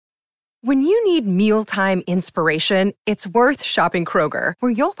When you need mealtime inspiration, it's worth shopping Kroger,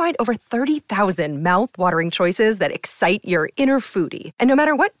 where you'll find over 30,000 mouth-watering choices that excite your inner foodie. And no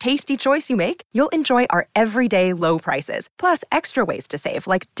matter what tasty choice you make, you'll enjoy our everyday low prices, plus extra ways to save,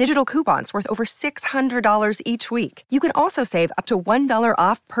 like digital coupons worth over $600 each week. You can also save up to $1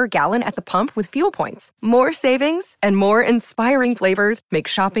 off per gallon at the pump with fuel points. More savings and more inspiring flavors make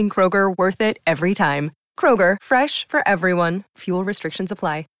shopping Kroger worth it every time. Kroger, fresh for everyone. Fuel restrictions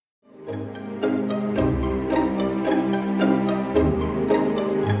apply.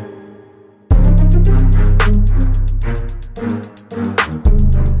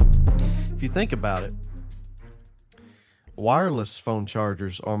 If you think about it, wireless phone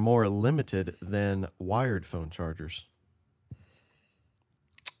chargers are more limited than wired phone chargers.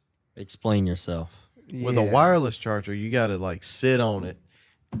 Explain yourself. With a wireless charger, you got to like sit on it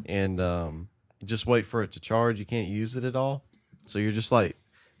and just wait for it to charge. You can't use it at all. So you're just like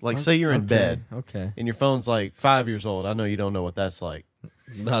say you're in bed. Okay. And your phone's like 5 years old. I know you don't know what that's like.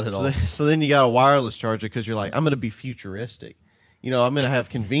 Not at all. So then you got a wireless charger because you're like, I'm going to be futuristic. You know, I'm going to have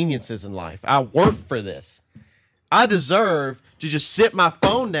conveniences in life. I work for this. I deserve to just sit my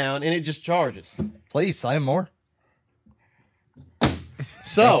phone down and it just charges. Please, say more.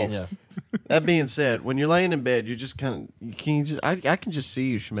 So, that being said, when you're laying in bed, you're just kind of, I can just see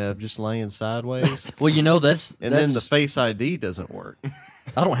you, Shmev, just laying sideways. Well, you know, that's then the Face ID doesn't work.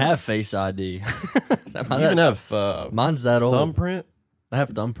 I don't have Face ID. You even have mine's that old. thumbprint? I have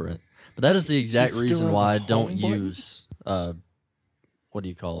thumbprint. But that is the exact still reason has why a I don't home button? use what do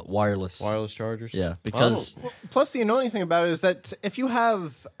you call it? Wireless chargers? Yeah, because Plus, the annoying thing about it is that if you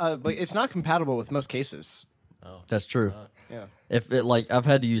have, it's not compatible with most cases. that's true. Yeah. If it I've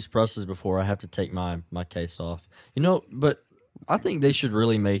had to use Presley's before, I have to take my case off. You know, but I think they should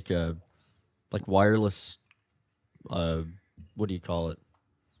really make a wireless. What do you call it?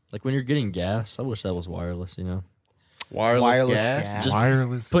 Like when you're getting gas, I wish that was wireless. You know, Wireless gas? just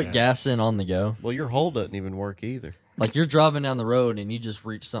Wireless put gas in on the go. Well, your hole doesn't even work either. Like you're driving down the road and you just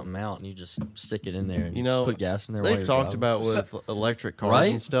reach something out and you just stick it in there and You know, put gas in there. while They've you're talked driving. about with electric cars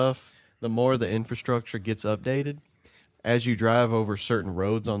Right? and stuff, the more the infrastructure gets updated, as you drive over certain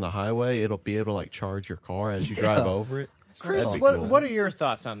roads on the highway, it'll be able to charge your car as you drive over it. Chris, That'd be what, cool. what are your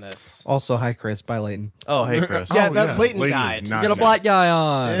thoughts on this? Also, hi, Chris. Bye, Leighton. Oh, hey, Chris. Yeah, Leighton Leighton is died. not Get a sad. black guy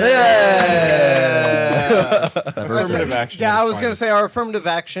on. Affirmative action. Yeah, I was fine. going to say our affirmative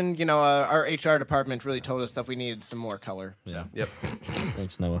action, our HR department really told us that we needed some more color. So. Yep.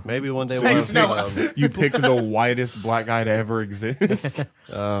 Thanks, Noah. Maybe one day Thanks, we'll Noah. have You picked the whitest black guy to ever exist.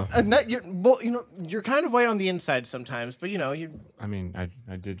 You're kind of white on the inside sometimes, but I mean,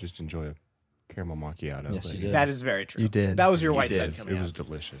 I did just enjoy a caramel macchiato. Yes, but you did. that is very true. You did. That was your you white did. side coming It was out.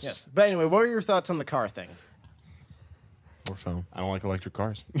 delicious. Yes. But anyway, what are your thoughts on the car thing? Or phone. I don't like electric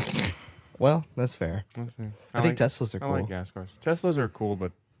cars. Well, that's fair. I think Teslas are I cool. like gas cars. Teslas are cool,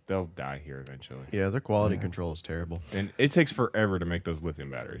 but they'll die here eventually. Yeah, their quality control is terrible. And it takes forever to make those lithium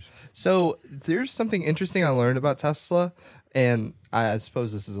batteries. So there's something interesting I learned about Tesla, and I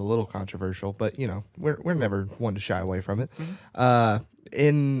suppose this is a little controversial, but we're never one to shy away from it.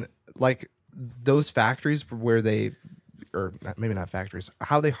 In those factories where they, or maybe not factories,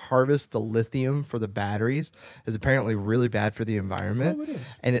 how they harvest the lithium for the batteries is apparently really bad for the environment. Oh, it is.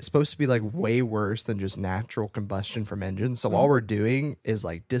 And it's supposed to be way worse than just natural combustion from engines. So all we're doing is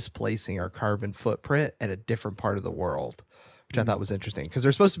displacing our carbon footprint at a different part of the world, which I thought was interesting because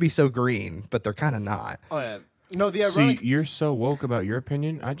they're supposed to be so green, but they're kind of not. Oh, yeah. No, the See, ironic... you're so woke about your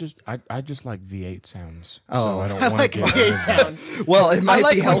opinion. I just like V8 sounds. Oh. So I don't I want like to the get sound. Well, it I might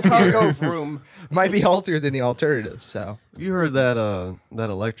like be when healthier. cargo vroom. Might be healthier than the alternative. So You heard that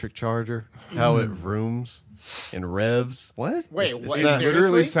electric charger, how it vrooms and revs? what? Wait, It's what? It not- literally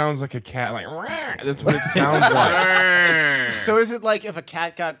Seriously? sounds like a cat. That's what it sounds like. So is it like if a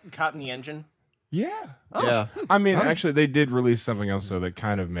cat got caught in the engine? Yeah. Yeah. I mean, actually, they did release something else though that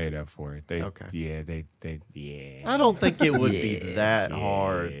kind of made up for it. Okay. Yeah. Yeah. I don't think it would be that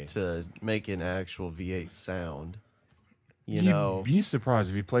hard to make an actual V8 sound. You know. You'd be surprised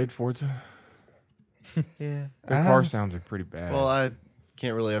if you played Forza. Yeah, Their car sounds are pretty bad. Well, I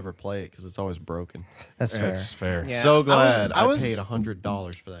can't really ever play it because it's always broken. that's fair. That's fair. Yeah. So glad I I, was- paid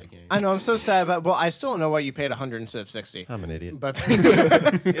 $100 for that game. I know, I'm so sad, but I still don't know why you paid 100 instead of 60. I'm an idiot. But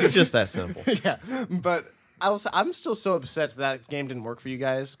It's just that simple. yeah, but I'm still so upset that game didn't work for you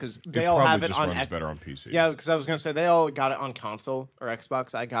guys because they It all probably have it just on runs better on PC. Yeah, because I was gonna say they all got it on console or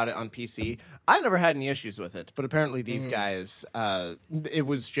Xbox. I got it on PC. I never had any issues with it, but apparently these guys, it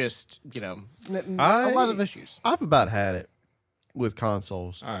was just a lot of issues. I've about had it with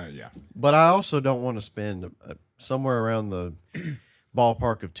consoles, Yeah. but I also don't want to spend somewhere around the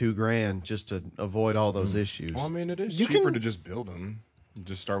ballpark of $2,000 just to avoid all those issues. Well, I mean, it is You cheaper can- to just build them.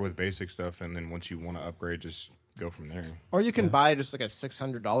 Just start with basic stuff, and then once you want to upgrade, just go from there. Or you can buy just like a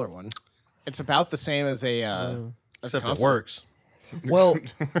 $600 one. It's about the same as a Except it console. works. Well,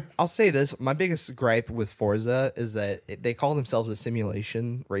 I'll say this: my biggest gripe with Forza is that they call themselves a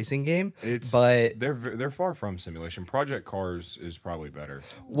simulation racing game, but They're far from simulation. Project Cars is probably better.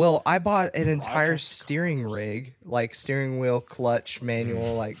 well, I bought an entire steering rig, like steering wheel, clutch,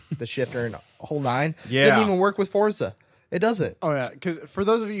 manual, like the shifter and whole nine. Yeah. Didn't even work with Forza. It doesn't. Oh yeah, because for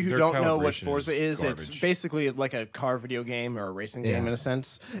those of you who Their don't know what calibration Forza is is, it's garbage. basically like a car video game or a racing game Yeah. in a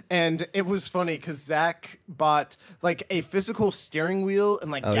sense. And it was funny because Zach bought like a physical steering wheel and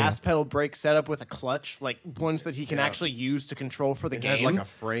like gas pedal brake setup with a clutch, like ones that he can actually use to control for the It game. had like a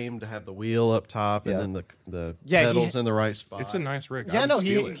frame to have the wheel up top Yeah. and then the Yeah, he- pedals in the right spot. It's a nice rig. I Yeah, would no,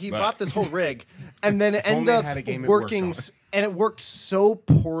 steal it, he but- bought this whole rig, and then it only ended it up had a game it worked working, on. and it worked so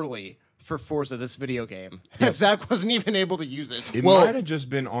poorly for Forza, this video game, that Zach wasn't even able to use it. It Well- might have just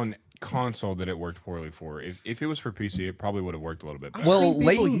been on console that it worked poorly for. If it was for PC, it probably would have worked a little bit better. Well, seen people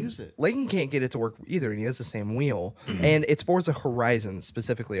Leighton, use it. Leighton can't get it to work either, and he has the same wheel. And it's Forza Horizon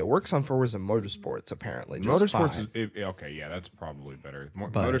specifically. It works on Forza Motorsports apparently. Just Motorsports fine. okay, yeah, that's probably better.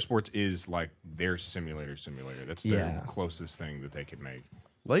 Motorsports is like their simulator. That's their Yeah. closest thing that they could make.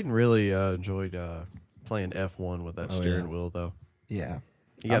 Leighton really enjoyed playing F1 with that steering wheel, though. Yeah,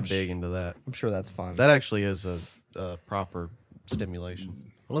 He got big into that. I'm sure that's fun. That actually is a proper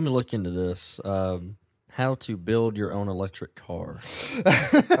stimulation. Well, let me look into this. How to build your own electric car.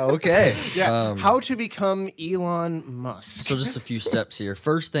 Okay. Yeah, how to become Elon Musk. So just a few steps here.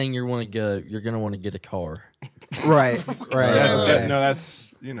 First thing you're going to want to get a car. Right. Right. okay. No,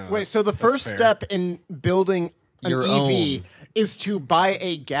 that's Wait, so the first fair. step in building an Your EV own. is to buy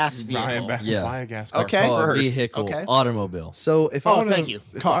a gas vehicle. Yeah. buy a gas car Okay. Car, first. vehicle, Okay. automobile. So if I Oh, want to, thank you.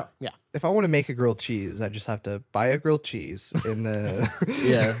 Car. Yeah. If I want to make a grilled cheese, I just have to buy a grilled cheese in the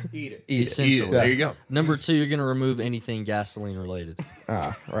Yeah. Eat it. Essentially. There you go. Number 2, you're going to remove anything gasoline related.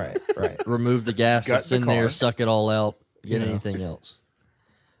 right. Remove the gas Gut that's the in there, car. suck it all out, get anything else.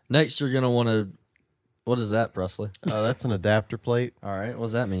 Next, you're going to want to. What is that, Presley? That's an adapter plate. All right. What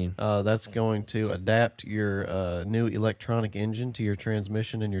does that mean? That's going to adapt your new electronic engine to your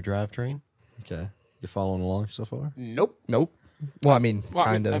transmission and your drivetrain. Okay. You following along so far? Nope. Nope. Well, I mean, Well,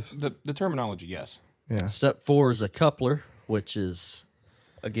 kind of. the terminology, yes. Yeah. Step 4 is a coupler, which is.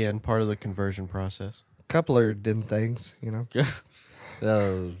 Again, part of the conversion process. Coupler dim things, you know.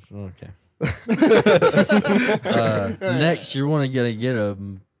 Okay. Next, you want to get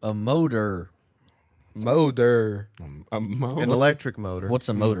a motor. Motor. An electric motor. What's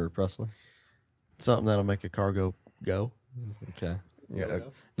a motor, Presley? Something that'll make a car go. Okay. Yeah.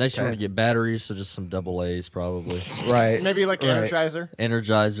 Next, you want to get batteries, so just some double A's probably. Right. Maybe like Right. Energizer.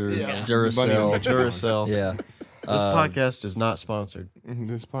 Energizer, Duracell. Duracell. Yeah. This podcast is not sponsored.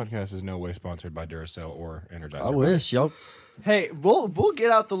 This podcast is no way sponsored by Duracell or Energizer. I wish y'all. Hey, we'll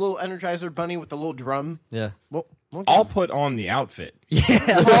get out the little Energizer bunny with the little drum. Yeah. We'll get I'll put on the outfit. you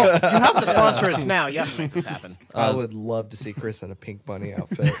have to sponsor us now. You have to make this happen. I would love to see Chris in a pink bunny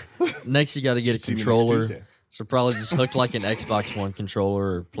outfit. Next, you got to get a See me next controller. Tuesday. So probably just hook like an Xbox One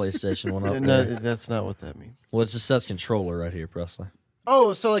controller or PlayStation One up No, there. that's not what that means. Well, it just says controller right here, Presley.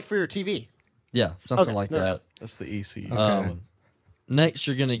 Oh, so like for your TV. Yeah, something Okay, like no, that. That's the ECU. Next,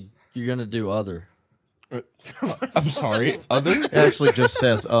 you're gonna do other. I'm sorry. Other? It actually just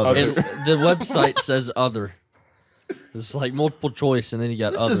says other. The website says other. It's like multiple choice, and then you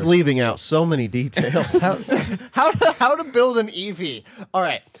got This other. is leaving out so many details. How to build an EV? All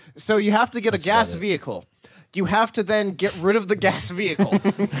right. So you have to get a gas about it. vehicle. You have to then get rid of the gas vehicle.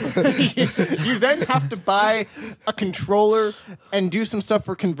 you then have to buy a controller and do some stuff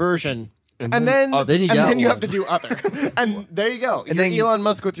for conversion. And then then you got you have one. to do other. And there you go. You're then Elon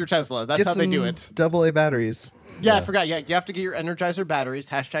Musk with your Tesla. That's Get how some they do it. AA batteries. Yeah, I forgot. Yeah, you have to get your Energizer batteries.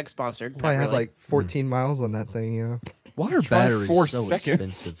 # sponsored. Not Probably have really. like 14 miles on that thing, you know. Why are Try batteries 4 so seconds.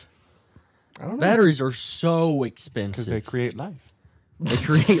 expensive? I don't know. Batteries are so Because expensive. they create life. They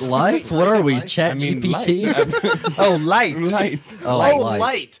create life. What are we? Chat GPT? Oh, light. Light. Oh,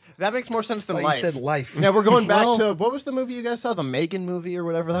 Light. That makes more sense than You life. said life. Yeah, we're going back to what was the movie you guys saw? The Megan movie or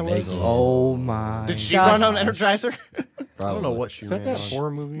whatever that was. Oh my. Did she run on Energizer? I don't know what she Is that ran that on.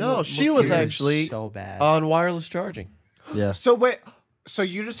 horror movie? No, she was You're actually so bad. on wireless charging. Yeah. So wait, so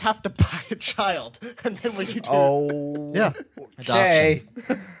you just have to buy a child, and then when you do, Oh. Yeah, Okay.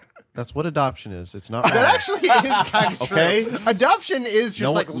 that's what adoption is. It's not. that wrong. actually is kind of Okay. true. Adoption is just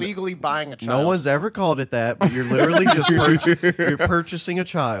No like one- legally buying a child. No one's ever called it that, but you're literally just you're purchasing a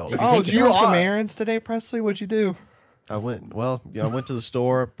child. Oh, think did you you run some are. errands today, Presley? What'd you do? I went to the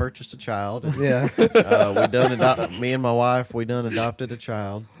store, purchased a child. And, Yeah. me and my wife, we done adopted a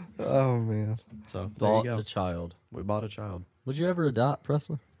child. Oh man. So there Bought you go. a child. We bought a child. Would you ever adopt,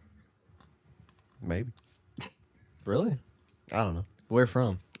 Presley? Maybe. Really? I don't know. Where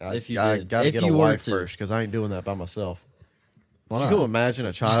from? I if you gotta did. get If a you were wife to. first because I ain't doing that by myself. Why Could not? you imagine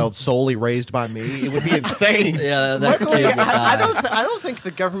a child solely raised by me? It would be insane. Yeah, that kid Luckily, would I die. don't think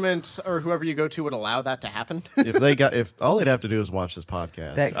the government or whoever you go to would allow that to happen. If all they'd have to do is watch this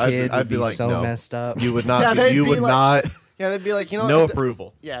podcast, That kid I'd would be like, so no. messed up. You would not. Yeah, they'd you be would like- not. Yeah, they'd be like, you know, No what?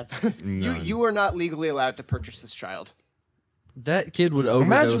 approval. Yeah, None. you are not legally allowed to purchase this child. That kid would overdose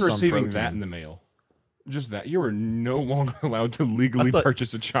Imagine on receiving protein. that in the mail. Just that. You are no longer allowed to legally thought-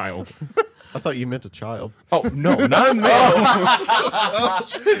 purchase a child. I thought you meant a child. Oh, no, not in the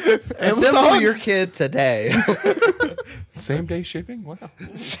mail. Assemble your kid today. Same day shipping? Wow.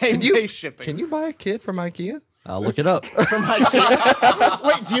 Same day shipping. Can you buy a kid from IKEA? I'll look it up. From IKEA?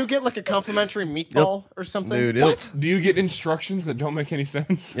 Wait, do you get like a complimentary meatball or something? Dude, Do you get instructions that don't make any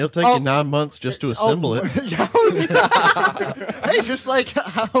sense? it'll take you 9 months just to assemble it. Yeah, I was- hey, just like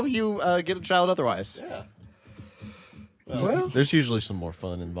how you get a child otherwise. Yeah. Well, there's usually some more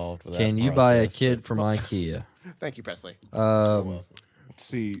fun involved with that. Can you buy a process. kid from IKEA? Thank you, Presley.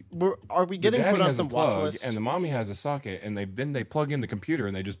 See, Are we the getting daddy put on has a some watch plug, lists? and the mommy has a socket, and they plug in the computer,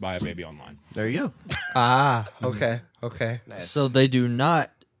 and they just buy a baby online. There you go. Ah, okay. Okay. Nice. So they do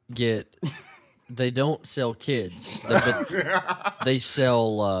not get. They don't sell kids, but they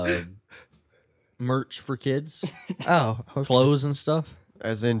sell merch for kids, Oh, okay. clothes and stuff.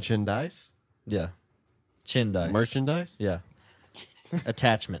 As in chindice? Yeah, chindice, Merchandise? Yeah,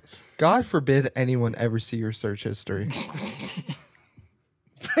 attachments. God forbid anyone ever see your search history.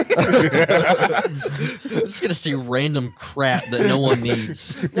 I'm just gonna see random crap that no one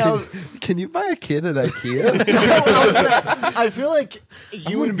needs. Now, Can you buy a kid at IKEA? I feel like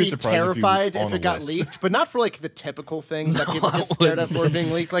you would wouldn't be be surprised if you terrified on if a it got list. leaked, but not for like the typical things that people I get scared of wouldn't. for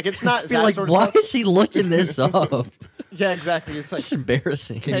being leaked. Like it's not Just be that like, sort of why stuff. is he looking this up? Yeah, exactly. It's like It's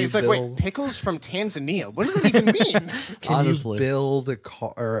embarrassing. yeah, you it's like wait, build- pickles from Tanzania. What does that even mean? Can Honestly. you build a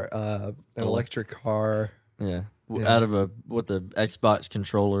car or an electric car? Yeah. Yeah. Out of with the Xbox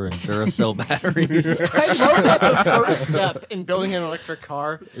controller and Duracell batteries. I love that the first step in building an electric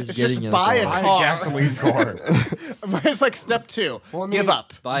car is getting just in a buy a car. Buy a car. gasoline car. It's like step 2. Well, I Give mean,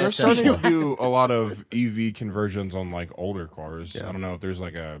 up. Buy a They're starting Tesla. to do a lot of EV conversions on like older cars. I don't know if there's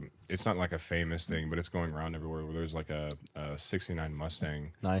like it's not like a famous thing, but it's going around everywhere. Where there's like a '69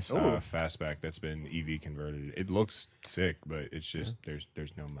 Mustang, Nice. fastback that's been EV converted. It looks sick, but it's just there's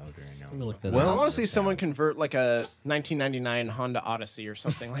no motor. Let me look that I up. want to see someone convert like a 1999 Honda Odyssey or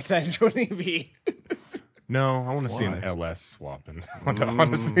something like that into an EV. No, I want to see an LS swapping.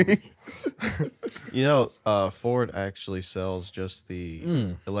 Honestly, You know, Ford actually sells just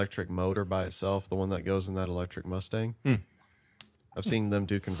the electric motor by itself, the one that goes in that electric Mustang. I've seen them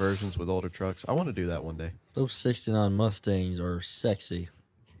do conversions with older trucks. I want to do that one day. Those 69 Mustangs are sexy.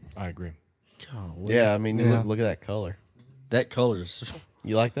 I agree. Golly. Yeah, I mean, Yeah. look at that color. That color is.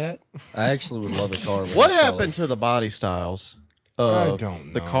 You like that? I actually would love a car. with What that color. happened to the body styles of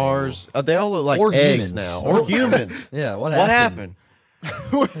don't the know. cars? They all look like Or eggs humans. now, or humans. Yeah, what What happened?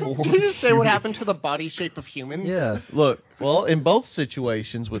 happened? Did you just say what happened to the body shape of humans? Yeah. Look, well, in both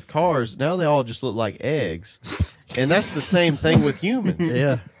situations with cars, now they all just look like eggs, and that's the same thing with humans.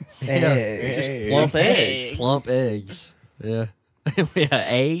 Yeah. Hey. Just lump eggs. Slump eggs. Yeah. Yeah,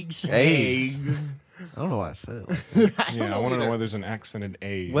 eggs. Eggs. I don't know why I said it like that. Yeah, I want to know why there's an accented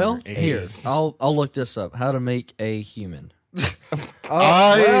A. in Well, your here A's. I'll look this up. How to make a human.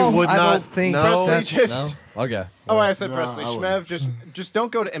 I would I not don't think know. that's No. Okay. Oh, I said Presley. I Shmev, just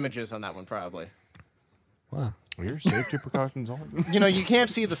don't go to images on that one, probably. Wow. Your safety precautions on. You know, you can't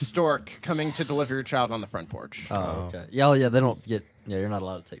see the stork coming to deliver your child on the front porch. Oh, okay. Yeah, they don't get. Yeah, you're not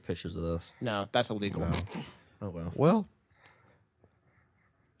allowed to take pictures of those. No, that's illegal. Oh well. Well,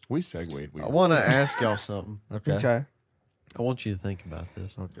 We segued. I want to ask y'all something. Okay. okay. I want you to think about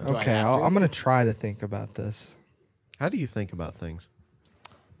this. Okay. Do I Okay, have to? I'm gonna try to think about this. How do you think about things?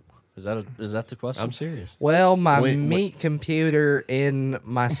 Is that the question? I'm serious. Well, my Wait, meat computer in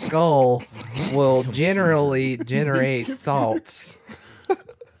my skull will generally generate thoughts.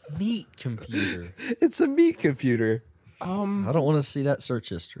 Meat computer. It's a meat computer. I don't want to see that search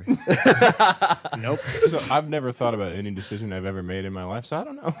history. Nope. So I've never thought about any decision I've ever made in my life, so I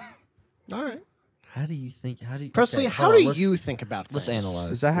don't know. All right. How do you think? How do you? Presley, okay, how hold on, do let's- you think about things? Let's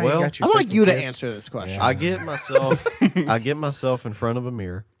analyze. Is that how Well, you got your I want second you to kid? answer this question. I get myself in front of a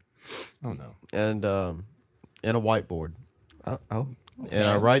mirror Oh no. and a whiteboard, Oh, and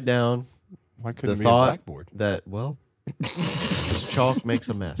I write down Why the couldn't it be a thought blackboard? that, well, This chalk makes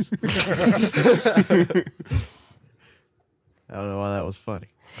a mess. I don't know why that was funny.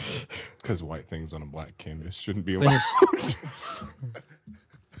 Because white things on a black canvas shouldn't be allowed. Finish.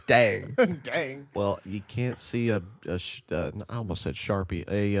 Dang. Dang. Well, you can't see I almost said Sharpie,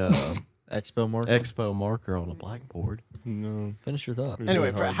 Expo marker. Expo marker on a blackboard. No. Finish your thought.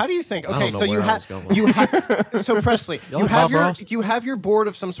 Anyway, how do you think? I Okay, don't know so you where I have was going. you have so Presley, Y'all you like have Bob your Ross? you have your board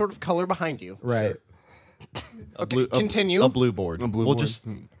of some sort of color behind you. Right. Continue. A blue board. A blue We'll board. just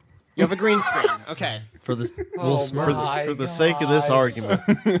You have a green screen. Okay. For this, we'll smurf. for the sake of this argument,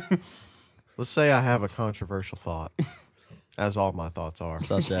 let's say I have a controversial thought, as all my thoughts are.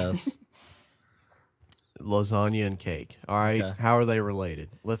 Such as. Lasagna and cake. All right, Okay. how are they related?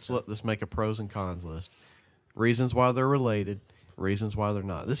 Let's make a pros and cons list. Reasons why they're related, reasons why they're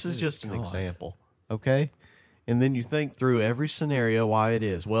not. This is just an example, okay? And then you think through every scenario why it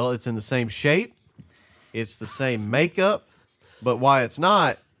is. Well, it's in the same shape, it's the same makeup, but why it's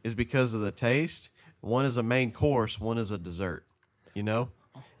not is because of the taste. One is a main course, one is a dessert. You know,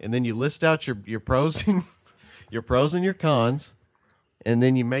 and then you list out your pros and your pros and your cons. And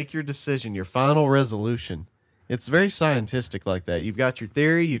then you make your decision, your final resolution. It's very scientific like that. You've got your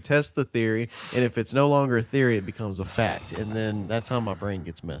theory, you test the theory, and if it's no longer a theory, it becomes a fact. And then that's how my brain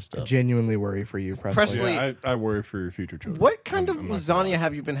gets messed up. Genuinely worry for you, Presley. Presley- Yeah, I worry for your future children. What kind of I'm not lasagna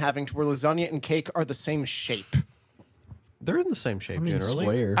have you been having to where lasagna and cake are the same shape? They're in the same shape I mean, generally.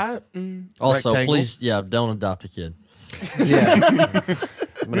 square. I, Also, Rectangles? please, don't adopt a kid. Yeah.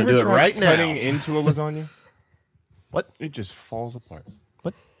 I'm going to do it right now. Cutting into a lasagna? What? It just falls apart.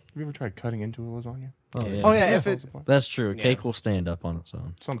 What? Have you ever tried cutting into a lasagna? Oh yeah, Oh yeah, if Falls it apart. that's true. Cake will stand up on its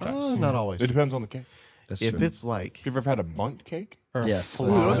own. Sometimes. Not always. It depends on the cake. That's If true. it's like Have you ever had a bunt cake? Or a Yes. flan.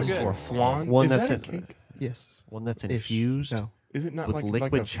 Ooh, those are good. Or a flan? One Is that's that a in- cake? Yes. one that's If- infused. No. Is it not with like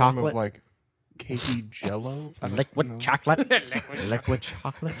liquid a form chocolate? of like cakey jello? I don't Liquid know. chocolate. Liquid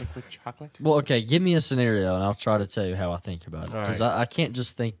chocolate. Liquid chocolate? Well, okay, give me a scenario and I'll try to tell you how I think about it. All Because right. I can't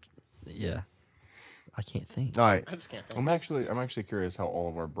just think. Yeah, I can't think. All right. I just can't think. I'm actually curious how all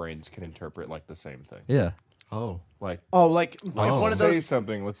of our brains can interpret like the same thing. Yeah, Oh. Like like Oh. one of say those.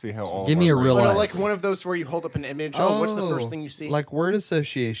 something. Let's see how all. Give of me our a real brains- Oh, no, life. like one of those where you hold up an image. Oh, what's the first thing you see? Like word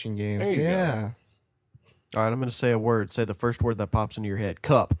association games. There you go. Yeah. All right, I'm going to say a word. Say the first word that pops into your head.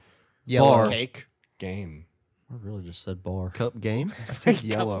 Cup. Yellow. cake. game. I really just said bar. Cup game? I said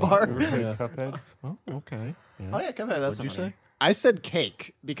yellow. Bar. Ever played Cuphead? Oh, okay. Oh yeah, come on. That's What'd you funny. say? I said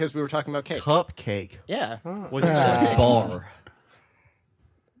cake because we were talking about cake. Cupcake. Yeah. What'd you say? Bar.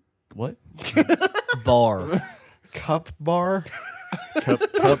 What? Bar. Cup bar.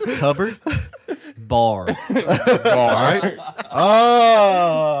 Cupboard? Bar. All right.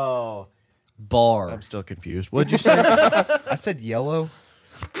 Oh. Bar. I'm still confused. What'd you say? I said yellow.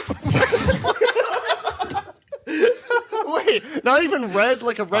 Wait, not even red,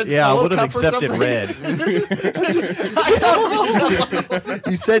 like a red. Yeah, I Solo would have cup or accepted something? red.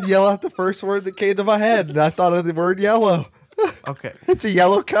 You said yellow at the first word that came to my head, and I thought of the word yellow. Okay. It's a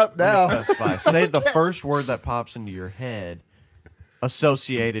yellow cup now. Specify. Say the first word that pops into your head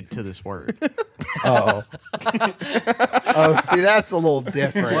associated to this word. Oh. Oh, see, that's a little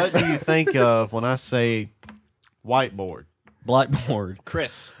different. What do you think of when I say whiteboard? Blackboard.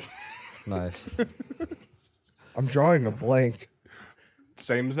 Chris. Nice. I'm drawing a blank.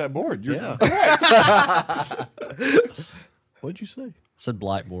 Same as that board. You're Yeah. What'd you say? Said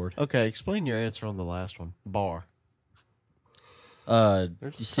blackboard. Okay, explain your answer on the last one. Bar.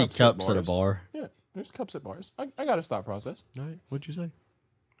 There's You see cups at cups at a bars. bar. Yeah, there's cups at bars. I got a thought process. All right. What'd you say?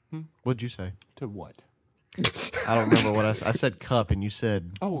 What'd you say? To what? I don't remember what I said. I said cup, and you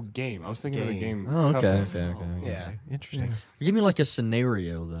said Oh, game. I was thinking of the Game. game. Oh, okay, Cuphead. okay. Yeah. interesting. Give me like a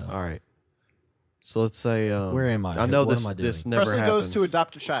scenario though. All right. So let's say Where am I? I know What this. am I This doing? never Presley happens. goes to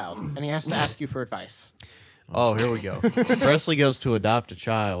adopt a child, and he has to ask you for advice. Oh, here we go. Presley goes to adopt a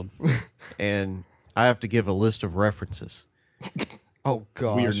child, and I have to give a list of references. Oh,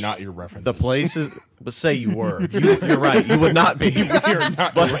 gosh. We are not your references. The places, but say you were. You're right. You would not be. We are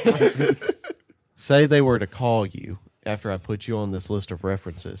not your references. Say they were to call you after I put you on this list of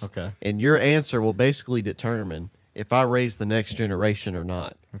references. Okay. And your answer will basically determine if I raise the next generation or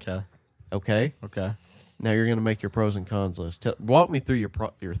not. Okay. Okay? Okay. Now you're going to make your pros and cons list. Walk me through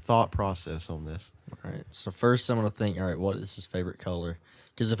your thought process on this. All right. So first, I'm gonna think. All right, what is his favorite color?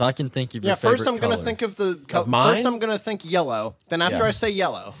 Because if I can think of Yeah, your favorite first I'm going to color- think of the Of mine? First I'm going to think yellow. Then after Yeah. I say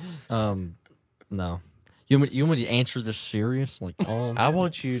yellow, No. You want me to answer this serious? Like all I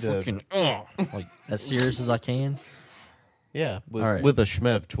want you to, fucking like as serious as I can. yeah, with, All right. with a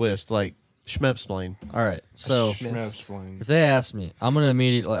Schmev twist, like Schmevsplain. All right. So Schmevsplain. if they ask me, I'm gonna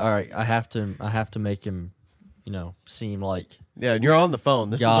immediately. All right. I have to make him seem like Yeah, and you're on the phone.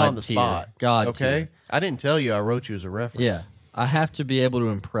 This is God on the tier. spot. God okay? tier. I didn't tell you I wrote you as a reference. yeah. I have to be able to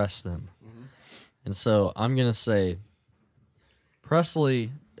impress them, and so I'm gonna say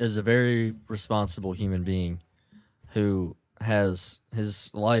Presley is a very responsible human being who has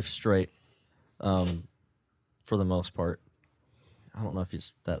his life straight, for the most part. I don't know if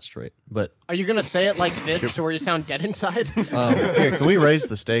he's that straight, but Are you gonna say it like this to where you sound dead inside? Here, can we raise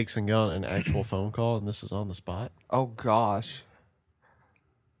the stakes and get on an actual phone call? And this is on the spot. Oh gosh.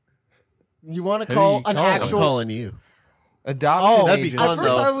 You want to Who call you an calling? actual? I'm calling you. Adoption that'd be agency. fun, At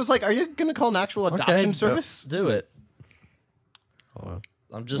first, though. I was like, "Are you gonna call an actual adoption service?" do it. Hold on.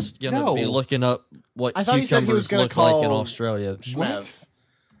 I'm just gonna be No. looking up what I thought he said he was cucumbers gonna look like in call- Australia. Schmev.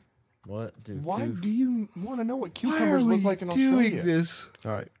 What do Why do you want to know what Why are cucumbers we look like in doing Australia? this?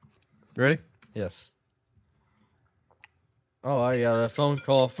 All right. You ready? Yes. Oh, I got a phone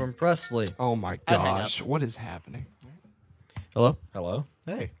call from Presley. Oh my hang up. gosh, what is happening? Hello? Hello.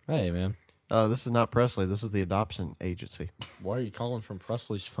 Hey. Hey, man. This is not Presley. This is the adoption agency. Why are you calling from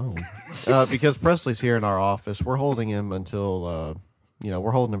Presley's phone? Because Presley's here in our office. We're holding him until,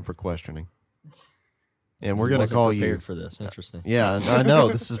 we're holding him for questioning. And we're going to call you. prepared for this. Interesting. Yeah, and I know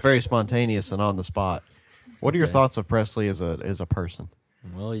this is very spontaneous and on the spot. What are your thoughts of Presley as a person?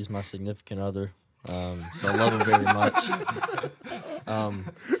 Well, he's my significant other, so I love him very much.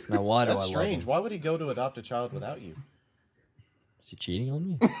 Now, why do I love him? Why would he go to adopt a child without you? Is he cheating on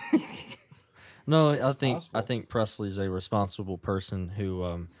me? No, I possible. think Presley's a responsible person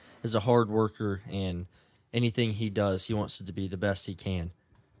who is a hard worker, and anything he does, he wants it to be the best he can.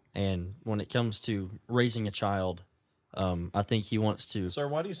 And when it comes to raising a child, I think he wants to. Sir,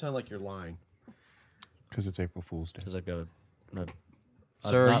 why do you sound like you're lying? Because it's April Fool's Day. Because I've got a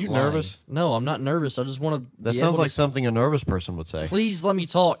Sir, are not you lying. nervous? No, I'm not nervous. I just want to. That sounds like something a nervous person would say. Please let me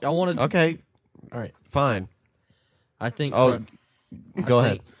talk. I want to. Okay, All right. fine. I think. Oh, go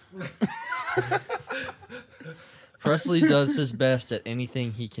ahead. Presley does his best at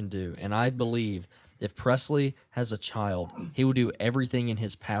anything he can do, and I believe if Presley has a child, he will do everything in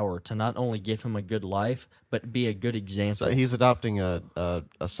his power to not only give him a good life, but be a good example. So he's adopting a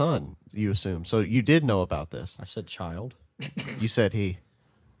son, you assume. So you did know about this. I said child. You said he.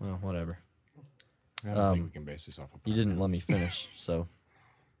 Well, whatever. I don't think we can base this off of You didn't let me finish, so.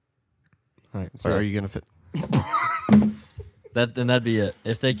 All right. So So are you going to fit? that'd be it.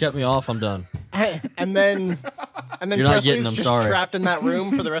 If they cut me off, I'm done. and then You're not getting Presley's them, just sorry. trapped in that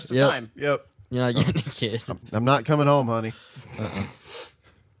room for the rest of Yep. time. Yep. You're not getting a kid. I'm not coming home, honey.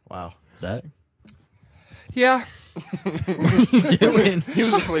 Wow. Zach? Yeah, Doing? he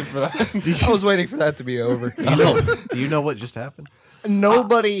was asleep for that. I was waiting for that to be over. Do you know what just happened?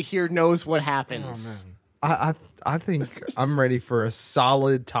 Nobody here knows what happens. I think I'm ready for a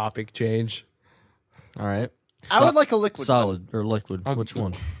solid topic change. All right. I would like a liquid. Solid or liquid? Which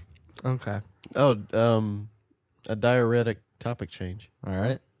one? Okay. Oh, a diuretic topic change. All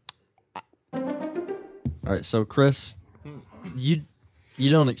right. All right. So, Chris, you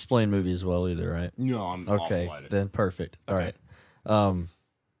don't explain movies well either, right? No, I'm Okay. awful at it. Then perfect. All right.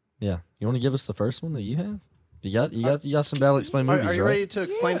 Yeah. You want to give us the first one that you have? You got some badly explained movies, Are you right? ready to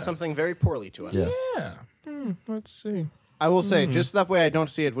explain something very poorly to us? Yeah. Yeah. Let's see. I will say, just that way I don't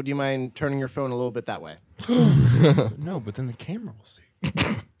see it, would you mind turning your phone a little bit that way? No, but then the camera will see.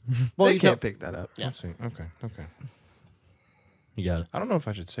 Well, You you can't can't. pick that up. Let's see. Okay. Okay. You got it. I don't know if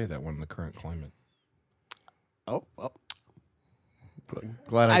I should say that one in the current climate. Oh, well.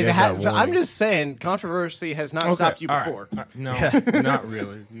 Glad I gave that warning. I'm just saying, controversy has not stopped you all right. before. No, not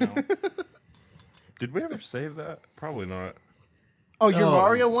really. No. Did we ever save that? Probably not. Oh, your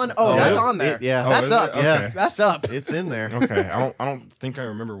Mario one? Oh, Oh, that's it- on there. yeah. That's is up. it? Yeah. Okay. That's up. It's in there. Okay. I don't think I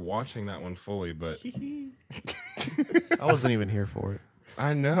remember watching that one fully, but I wasn't even here for it.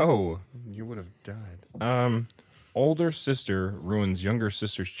 I know you would have died. Older sister ruins younger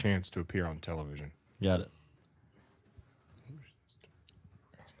sister's chance to appear on television. Got it.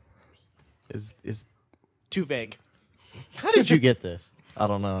 Is Too vague. how did you get this? I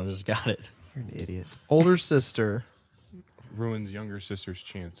don't know. I just got it. You're an idiot. Older sister. Ruins younger sister's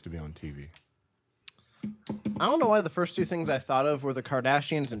chance to be on TV. I don't know why the first two things I thought of were the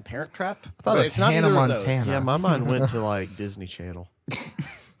Kardashians and Parent Trap. I thought but of it's not Hannah either of those. Montana. Yeah, my mind went to like Disney Channel.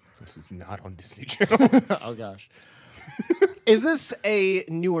 This is not on Disney Channel. Oh gosh. Is this a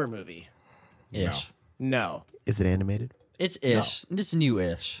newer movie? Ish. No. Is it animated? It's ish. It's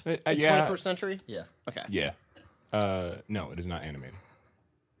new-ish. In yeah. 21st century? Yeah. Okay. Yeah. No, it is not animated.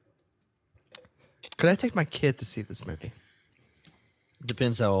 Could I take my kid to see this movie?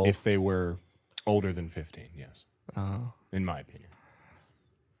 Depends how old. If they were older than 15, yes. Oh. In my opinion.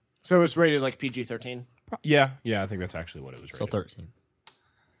 So it's rated like PG-13? Yeah, I think that's actually what it was. So Rated.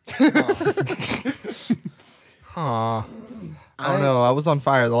 13. Aw. I don't know. I was on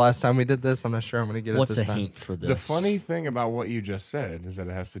fire the last time we did this. I'm not sure I'm going to get What's it this a time. hint for this? The funny thing about what you just said is that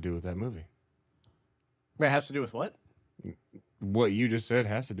it has to do with that movie. Wait, it has to do with what? What you just said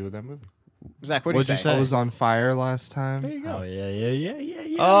has to do with that movie. Zach, what What'd did you you say? I was on fire last time. There you go. Oh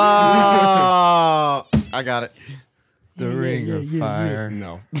yeah. Oh, I got it. The Ring of Fire.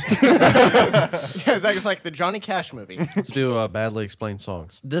 No. Yeah, Zach is like the Johnny Cash movie. Let's do badly explained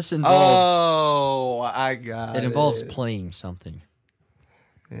songs. This involves. Oh, I got it. It involves playing something.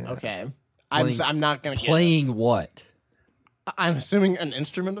 Okay. Playing- I'm not going to Playing what? I'm assuming an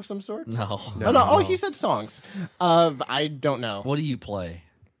instrument of some sort? No. Oh, no. Oh, he said songs. I don't know. What do you play?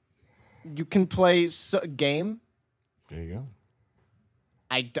 You can play game. There you go.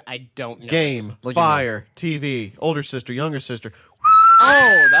 I don't know. Game, Look at fire, TV, older sister, younger sister.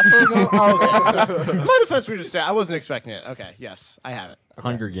 Oh, that's where we're going? Oh, okay. My defense, we just I wasn't expecting it. Okay, yes, I have it.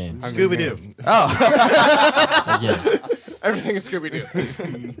 Hunger Games. Scooby Doo. Yeah. Everything is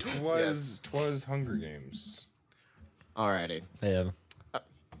Scooby-Doo. Twas Hunger Games. Alrighty. Yeah.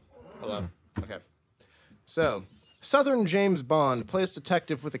 Hello. Okay. So, Southern James Bond plays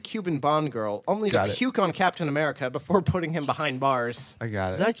detective with a Cuban Bond girl, only Got to it. puke on Captain America before putting him behind bars. I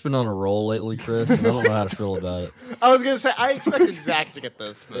got it. Zach's been on a roll lately, Chris, and I don't know how to feel about it. I was gonna say I expected Zach to get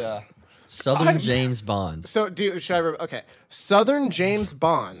this. But... Yeah. Southern James Bond. So, okay. Southern James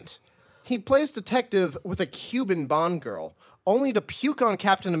Bond. He plays detective with a Cuban Bond girl, only to puke on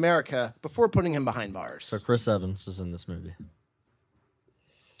Captain America before putting him behind bars. So Chris Evans is in this movie.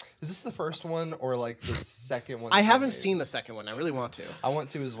 Is this the first one or like the second one? I haven't seen the second one. I really want to. I want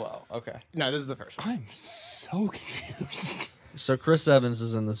to as well. Okay. No, this is the first one. I'm so confused. So Chris Evans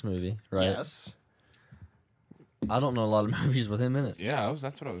is in this movie, right? Yes. I don't know a lot of movies with him in it. Yeah,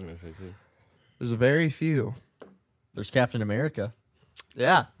 that's what I was going to say too. There's very few. There's Captain America.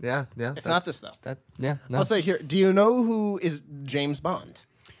 Yeah. It's not this, though. No. I'll say here. Do you know who is James Bond?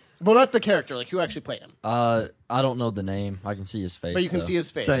 Well, not the character. Like who actually played him, I don't know the name. I can see his face. but you can though. see his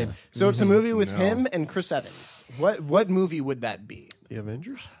face. Same. So it's a movie with him and Chris Evans. What movie would that be? The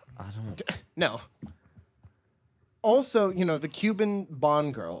Avengers? I don't. No. Also, the Cuban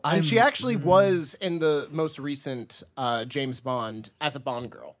Bond girl, and she actually was in the most recent James Bond as a Bond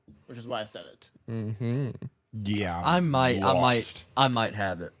girl, which is why I said it. Yeah. I might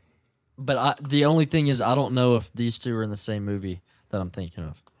have it, but the only thing is I don't know if these two are in the same movie that I'm thinking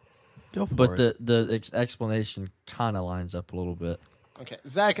of. Go for But it. the explanation kind of lines up a little bit. Okay,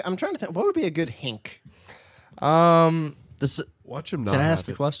 Zach, I'm trying to think. What would be a good hink? This Watch him not. can I ask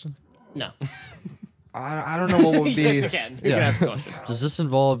a have it. question? No. I don't know what would be. Yes, you can. You can ask a question. Does this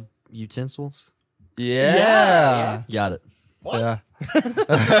involve utensils? Yeah. Got it. Yeah.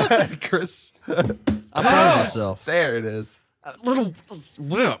 Chris. I'm proud of myself. There it is. Little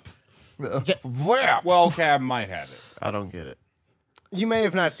whip. Well, okay, I might have it. I don't get it. You may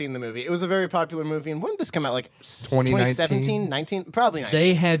have not seen the movie. It was a very popular movie. And when did this come out? Like 2019? 19? Probably 19.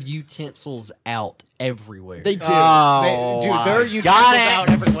 They have utensils out everywhere. They do. Oh, Dude, there are utensils got it. out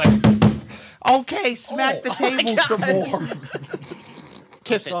everywhere. Okay, smack the table some more.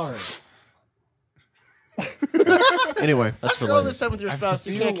 Kiss it. Sorry. Anyway, That's for After all later. this time with your spouse,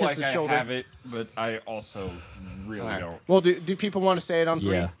 you feel can't kiss like his I shoulder. have it, but I also really don't. Well, do people want to say it on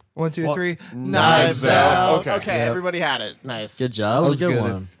three? Yeah. 1, 2, 3. Knives Out. out. Okay, everybody had it. Nice. Good job. That was a good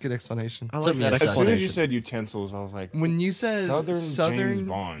one. Good explanation. I Took like me that a second. As soon as you explanation. said utensils, I was like, When you said Southern James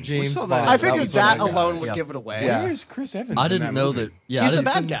Bond. James saw that. Bond, I figured was what that got. alone would Yeah. give it away. Yeah. where is Chris Evans? I in didn't that know movie? that. Yeah, He's I the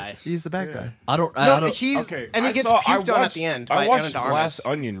didn't. bad guy. He's the bad guy. I don't. No, I don't. he Okay, and he I gets saw- puked I on at watched- the end. I by watched Anna de Glass Armas.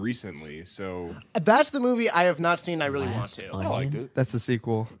 Onion recently, so That's the movie I have not seen. I really want Glass to. Onion? I liked it. That's the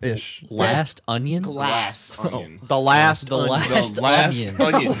sequel-ish. Last Onion. Glass. Onion. The last, The last Onion.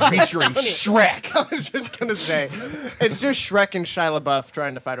 Onion featuring Shrek. I was just gonna say, it's just Shrek and Shia LaBeouf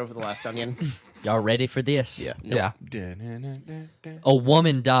trying to fight over the last onion. Y'all ready for this? Yeah. Yeah. A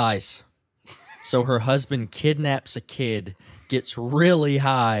woman dies, so her husband kidnaps a kid, gets really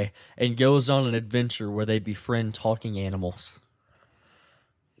high, and goes on an adventure where they befriend talking animals.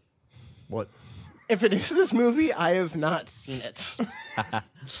 What? If it is this movie, I have not seen it.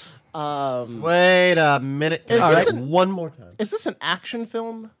 Wait a minute. Can Is I this say it one more time? Is this an action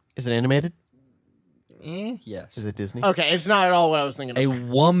film? Is it animated? Yes. Is it Disney? Okay, it's not at all what I was thinking A of.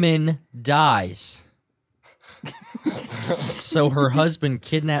 woman dies. So her husband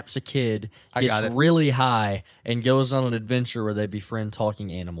kidnaps a kid, I gets got it. really high, and goes on an adventure where they befriend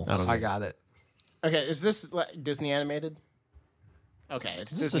talking animals. I got it. Okay, is this Disney animated? Okay,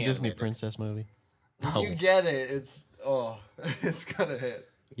 it's Is this Disney a Disney animated. princess movie? You get it. It's it's gonna hit.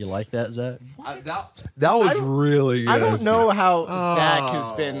 You like that, Zach? That was really good. I don't know how Zach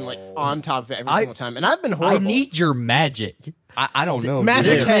has been like on top of it every single time, and I've been I horrible. need your magic. I don't know. Magic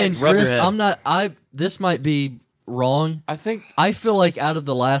This head. man, Rub your Chris, head. I'm not. This might be wrong. I feel like out of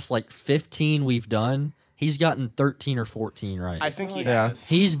the last like 15 we've done, he's gotten 13 or 14 right. I think he Yeah. has.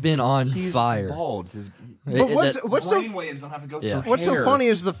 He's been on He's fire. bald. His But what's so waves don't have to go Yeah. what's so funny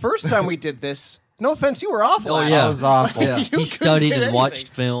is the first time we did this. No offense, you were awful. Oh, at yeah. it. That was awful. Yeah, You he couldn't studied get and anything. watched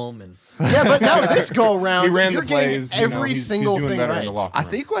film and Yeah, but now this go around, He ran you're the getting plays. You know, every he's single doing thing better right. in the locker I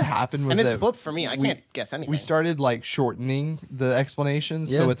room. think what happened was And it's that flipped for me. I can't guess anything. we started like shortening the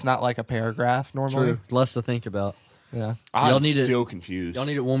explanations, so Yeah. it's not like a paragraph normally. less to think about. Yeah. I'm Y'all need it- still confused. Y'all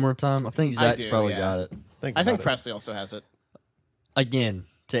need it one more time. I think I Zach's do, probably yeah. got it. I think Presley also has it. Again,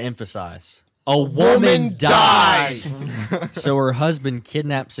 to emphasize, a woman dies. So her husband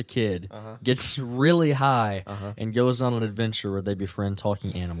kidnaps a kid, gets really high, and goes on an adventure where they befriend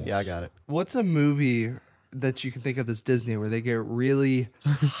talking animals. Yeah, I got it. What's a movie that you can think of that's Disney where they get really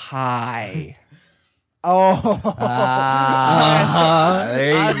high? Oh,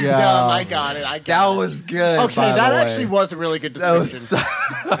 There I'm you go. dumb. I got it. I got That it. was good. Okay, by that the way. actually was a really good That description.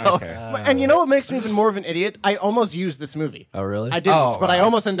 was so, Okay. And you know what makes me even more of an idiot? I almost used this movie. Oh, really? I didn't, Oh, but I wow.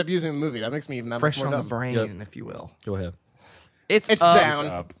 almost ended up using the movie. That makes me even that fresh much more on the dumb. brain, Yep. if you will. Go ahead. It's up. down.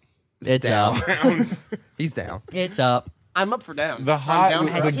 Up. It's down. up. He's down. It's up. I'm up for down. The I'm high, down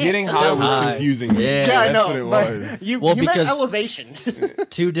the for getting it. high was High. confusing. me. Yeah. Yeah, I That's know. what it but was. You, Well, you meant because- elevation.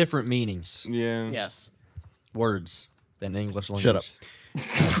 2 different meanings. Yeah. Yes. Words than English language. Shut up.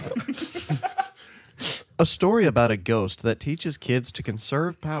 A story about a ghost that teaches kids to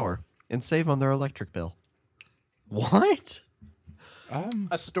conserve power and save on their electric bill. What?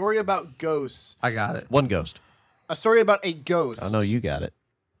 A story about ghosts. I got it. One ghost. A story about a ghost. I know you got it.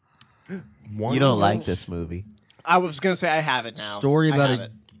 One You don't of like those- this movie. I was gonna say I have it now. Story I about have a.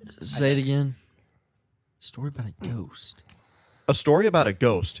 it. Say it again. Story about a ghost. A story about a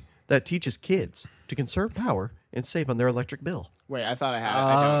ghost that teaches kids to conserve power and save on their electric bill. Wait, I thought I had it.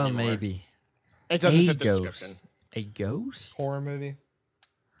 I don't anymore. Maybe. It doesn't A fit the ghost. description. A ghost? Horror movie.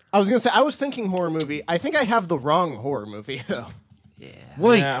 I was gonna say I was thinking horror movie. I think I have the wrong horror movie though.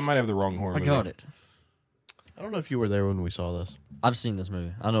 Wait. Yeah, I might have the wrong horror I movie. got it. I don't know if you were there when we saw this. I've seen this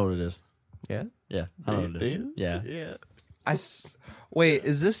movie. I know what it is. Yeah? Yeah, I know what it is. Yeah. Yeah. Wait,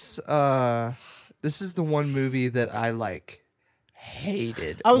 is this this is the one movie that I like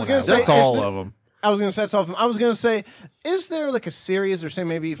hated. I was when gonna say That's is all the- of them. I was gonna say that's all of them. I was gonna say, is there like a series or say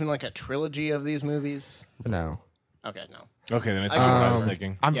maybe even like a trilogy of these movies? No. Okay, no. Okay, then it's not what I was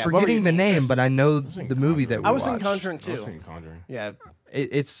thinking. I'm Yeah, what were you forgetting the thinking, name, Chris? but I know the movie that we I was thinking watched. Conjuring I was too. thinking Conjuring. Yeah,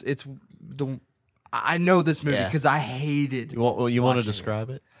 It's the I know this movie Yeah. because I hated. You want to watching it. describe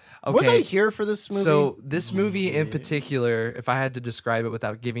it? Okay. was I here for this movie? So this movie in particular, if I had to describe it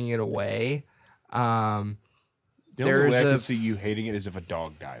without giving it away, The only There's way I a- could see you hating it is if a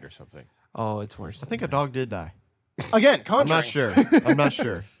dog died or something. oh, it's worse. I think a dog did die. again, I'm Conjuring. not sure. I'm not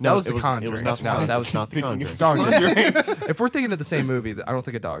sure. No, That was it The was, Conjuring. It was not the No, Conjuring. that was not the thinking Conjuring. it's Dog died. If we're thinking of the same movie, I don't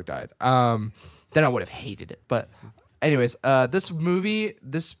think a dog died. Then I would have hated it. But anyways, this movie,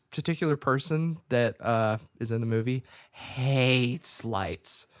 this particular person that is in the movie hates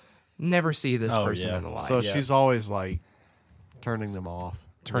lights. Never see this Oh, person yeah. in the light. So she's always like turning them off.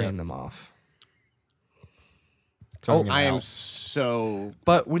 turning them off. Turning it I am out. so.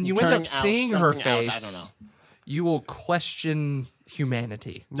 But when you end Turning up out seeing her something out, I don't face, you will question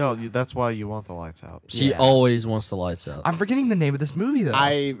humanity. No, that's why you want the lights out. She Yeah. always wants the lights out. I'm forgetting the name of this movie though.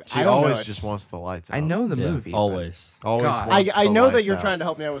 I She don't always know it. just wants the lights out. I know the Yeah, movie. but always. Always God. wants I the know that lights you're out. trying to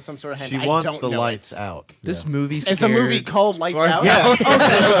help me out with some sort of hint. She I wants don't the know lights it. out. This movie Is the movie scared- called Lights Out? Yes. I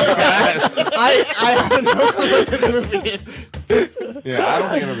have no clue what this movie is. Yeah, I don't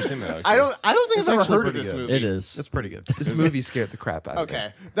think I've ever seen that. Actually. I don't think It's I've ever actually heard of pretty this good. movie. It is. It's pretty good. This movie scared the crap out of me.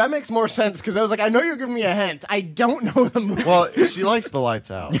 Okay, that makes more sense because I was like, I know you're giving me a hint. I don't know the movie. Well, she likes the lights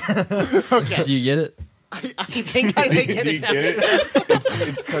out. Okay, Do you get it? I think I may get Do you it. get it?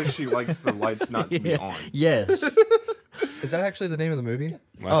 It's because she likes the lights not to be on. Yes. Is that actually the name of the movie?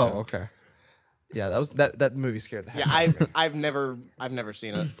 Lights Oh, Out. okay. Yeah, that movie scared the heck. Yeah, out of me. I've never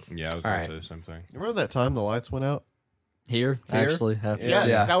seen it. Yeah, I was All gonna right. say the same thing. Remember that time the lights went out? Here, actually. Happened. Yes,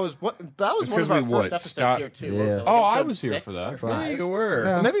 Yeah. that was one It's of 'cause our we first what, episodes stopped- here too. Yeah. What was it, Oh, I episode was here 6 for that. or 5? You were.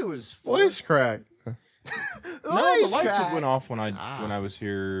 Yeah. Maybe it was 4. Voice crack. No, the lights had went off when I was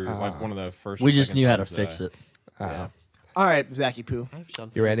here, like one of the first. We or just second knew how to times fix that it. All right, Zachy Poo. I have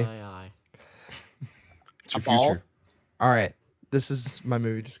something You ready? in my eye. It's your A ball? future. All right. This is my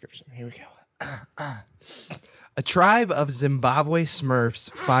movie description. Here we go. A tribe of Zimbabwe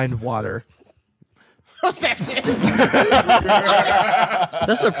Smurfs find water. That's it.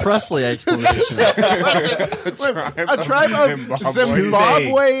 That's a Presley explanation. A tribe of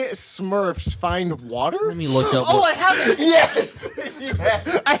Zimbabwe Smurfs find water? Let me look up. Oh, I have it. Yes.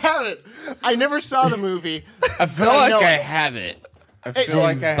 Yeah, I have it. I never saw the movie. I feel like I have it. I feel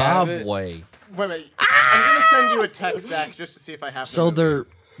like I have it. Zimbabwe. Wait a minute. I'm going to send you a text, Zach, just to see if I have So the movie.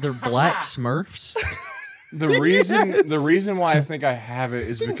 they're black Smurfs. The reason why I think I have it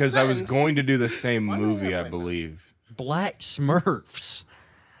is because I was sense. going to do the same movie, I believe. Black Smurfs.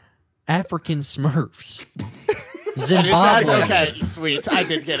 African Smurfs. That's Zimbabwe. okay, sweet. I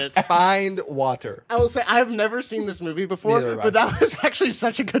did get it. Find water. I will say I have never seen this movie before, Neither have I. but that was actually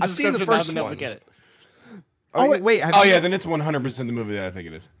such a good I've seen the description. first I've never one. get it. Oh, wait. Have Oh you- yeah, then it's 100% the movie that I think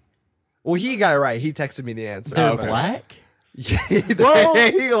it is. Well, he got it right. He texted me the answer. They're Okay. black? Well,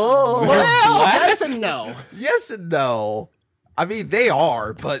 Oh. yes and no. Yes and no. I mean, they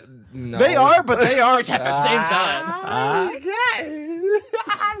are, but no. They are, but they aren't at the same time.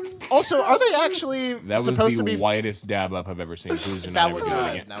 Also, are they actually That was supposed the to be? whitest dab up I've ever seen. Please do not That ever was do it not.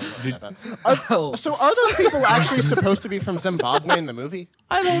 again. That was not that bad. Oh. So, are those people actually supposed to be from Zimbabwe in the movie?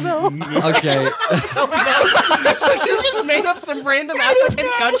 I don't know. Okay. So you just made up some random African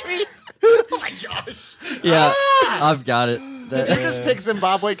country? Oh my gosh! Yeah, I've got it. Did you just pick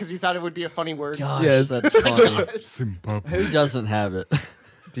Zimbabwe because you thought it would be a funny word? Gosh, Yes. that's funny. Zimbabwe. Who doesn't have it?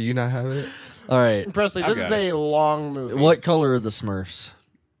 Do you not have it? All right. Presley, this I've is got a long movie. What color are the Smurfs?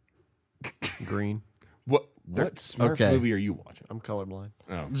 Green. What Smurf Okay. movie are you watching? I'm colorblind.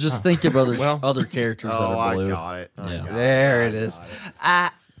 Oh. Just think of other Well. other characters that are blue. it. Yeah. There it is.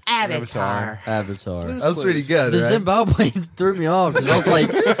 Avatar. Avatar. That was pretty good, The right? Zimbabweans threw me off because I was like,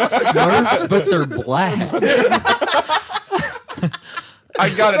 Smurfs, but they're black. I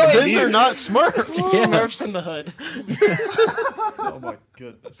got it. Then immediately. they're not Smurfs. Smurfs in the hood. Oh my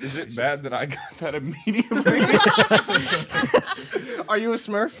goodness. Is it bad that I got that immediately? Are you a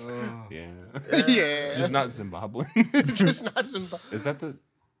Smurf? Yeah. Yeah. Just not Zimbabwe. Just not Zimbabwe. Is that the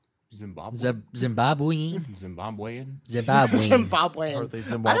Zimbabwe? Zimbabwean. Zimbabwean? Zimbabwean. Zimbabwean. Are they I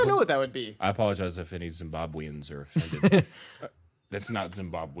Zimbabwean? don't know what that would be. I apologize if any Zimbabweans are offended. That's not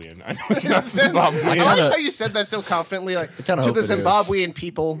Zimbabwean. I know it's not I Zimbabwean. like kinda- how you said that so confidently, like kinda to hope the it is. Zimbabwean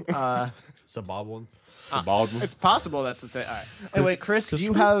people. Zimbabweans. Zimbabwean. It's possible that's the thing. All right. Anyway, Chris, do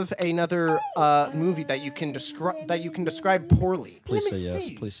you have another movie that you can describe poorly? Please say yes.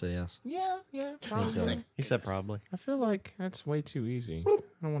 Please say yes. Yeah. Okay. He said probably. I feel like that's way too easy. I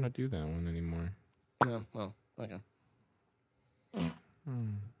don't want to do that one anymore. No. Well, okay.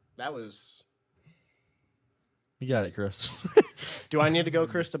 That was. You got it, Chris. Do I need to go,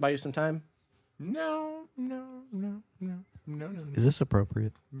 Chris, to buy you some time? No. Is this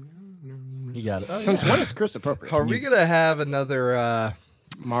appropriate? You got it. Since when is Chris appropriate? Are we gonna have another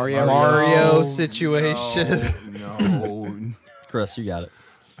Mario. Mario situation? No. Chris, you got it.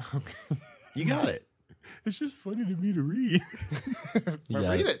 You got it. It's just funny to me to read. You got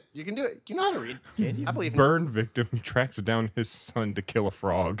Read it. You can do it. You know how to read. Can you? I believe in Burn victim tracks down his son to kill a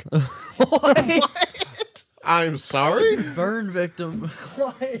frog. I'm sorry. Burn victim.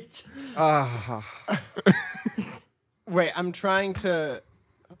 What? Wait, I'm trying to.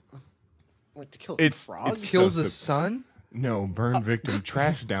 Wait, to kill a It's- frog? it's- Kills So his son? No, burn victim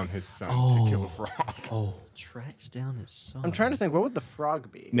tracks down his son to kill a frog. Tracks down his son. I'm trying to think. What would the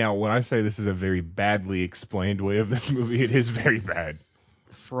frog be? Now, when I say this is a very badly explained way of this movie, it is very bad.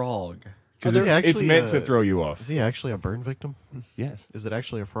 Frog. Because Are they it's actually, meant to uh, throw you off. Is he actually a burn victim? Yes. Is it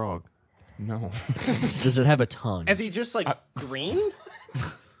actually a frog? No. Does it have a tongue? Is he just like green?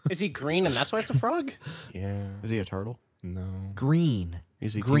 Is he green and that's why it's a frog? Yeah. Is he a turtle? No. Green.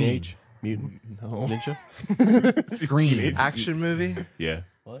 Is he Green. teenage mutant No. ninja? Green. Action movie? Yeah.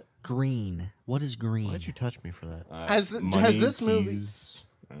 Green. What is green? Why'd you touch me for that? Has this movie- keys,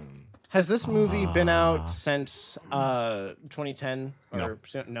 Has this movie been out since 2010 or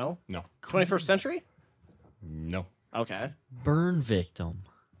no? No. 21st century? No. Okay. Burn victim.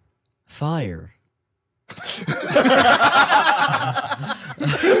 Fire.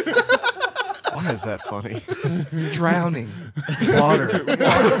 Why is that funny? Drowning. Water.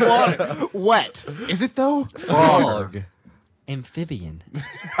 Water. Wet. Is it though? Frog. Amphibian.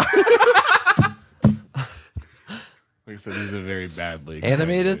 Like I said, this is a very badly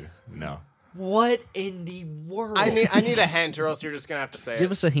Animated? explained movie. No. What in the world? I need a hint, or else you're just gonna have to say Give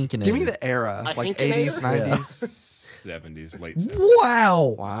it. us a hink. Give me the era. A Like Hinkinator? 80s, 90s. 70s, late 70s.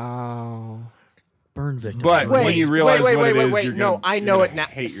 Wow. Wow. Burn victim. But Wait, when you realize wait, what wait, it wait, is, wait. you're No, gonna- I you're know gonna it now.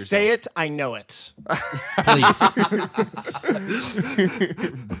 hate yourself. Say it. I know it. please.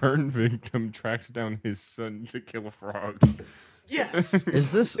 Burn victim tracks down his son to kill a frog. Yes. Is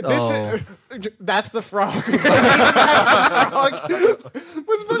this? That's the frog. That's the frog.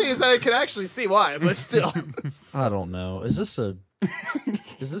 What's funny is that I can actually see why, but still. I don't know. Is this a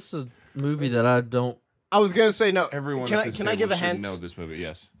movie that I don't? I was gonna say no. Everyone Can at I this can I table give a should hint? know this movie.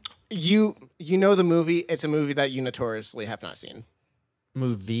 Yes. You know the movie. It's a movie that you notoriously have not seen.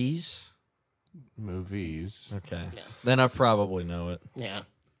 Movies? Movies. Okay. Then I probably know it. Yeah.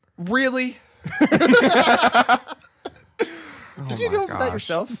 Really? Did you know that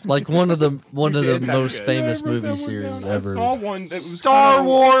yourself? Like one of the did? That's most good. famous I wrote that movie one series down. ever. I saw one that was Star kinda-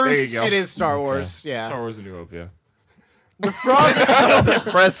 Wars. There you go. It is Star Wars. Yeah. Star Wars: A New Hope. Yeah. The frog is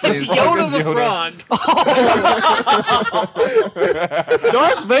Presley. Yoda the frog.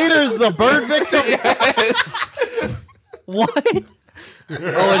 Darth Vader's the bird victim. What?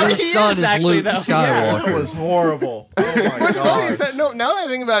 Oh, and his son is actually, Luke though. Skywalker. That was horrible. Oh my Funny god. is that, no, now that I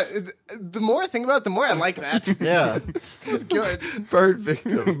think about it, the more I think about it, the more I like that. Yeah. It's good. Bird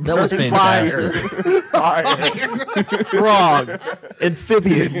victim. That was fantastic. Frog.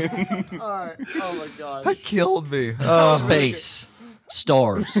 Amphibian. All right. Oh my god. That killed me. Space.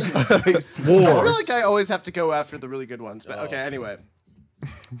 Stars. I feel like I always have to go after the really good ones. But okay, anyway.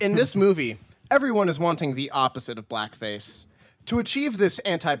 In this movie, everyone is wanting the opposite of blackface. To achieve this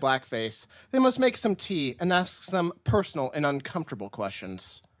anti-blackface, they must make some tea and ask some personal and uncomfortable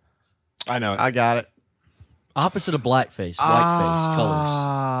questions. I know. I got it. Opposite of blackface. Whiteface.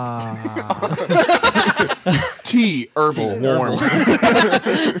 Colors. Tea, herbal, warm.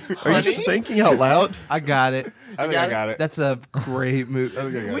 Are you just thinking out loud? I got it. I think I got it. That's a great movie. I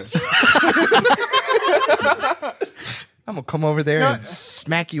think I got it. I'm gonna come over there and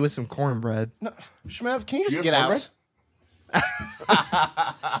smack you with some cornbread. No, Shmev, can you just You get have out?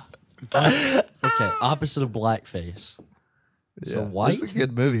 Okay. Opposite of blackface. So white. It's a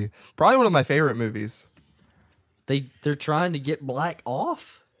good movie. Probably one of my favorite movies. They're trying to get black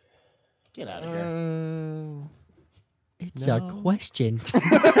off. Get out of here. It's a question.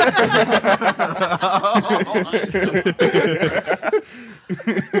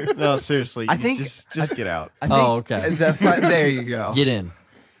 No, seriously. I think- just get out. I think Oh, okay. there you go. Get in.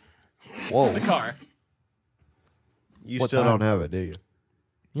 Whoa. Car. You What still time? don't have it, do you?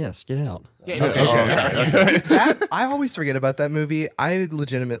 Yes. Get out. Yeah, I always forget about that movie. I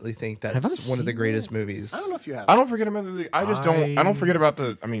legitimately think Have I that's one of the seen greatest movies. I don't know if you have. I don't forget about the. I just don't. I don't forget about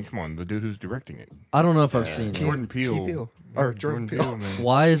the. I mean, come on, the dude who's directing it, I don't know if I've seen it. Jordan Peele. Key Peele. Or Jordan Peele. man.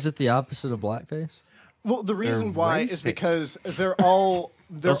 Why is it the opposite of blackface? Well, the reason why is racist. because they're all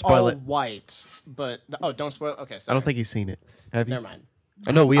spoil it. white. But don't spoil. Okay, I sorry. don't think he's seen it. Have you? Never mind. I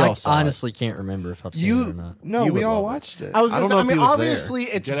know we I all saw honestly can't remember if I've seen it or You not. no, You we would all love it. watched it. I was. I don't Gonna know say, if I he mean, was there. obviously,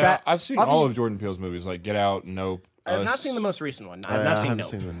 it's Get bad. Out. I've seen all of Jordan Peele's movies, like Get Out, Nope. I have not Us. seen the most recent one. I have I not seen haven't Nope.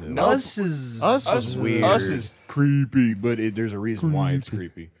 seen the new. Us is Us was weird. Us is creepy, but there's a reason why it's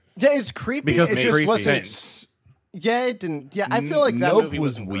creepy. Yeah, it's creepy. Because it it's just creepy. wasn't. Sense. Yeah, it didn't. Yeah, I feel like that Nope movie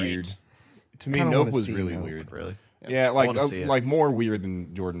was wasn't weird. great. To me, Kinda Nope wanna was see really Nope. weird. Really? Yeah, wanna see it. like more weird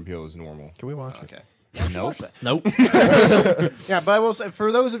than Jordan Peele is normal. Can we watch it? Okay. Nope. Nope. Yeah, but I will say,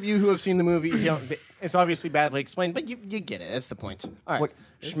 for those of you who have seen the movie, you don't, it's obviously badly explained, but you get it. That's the point. All right.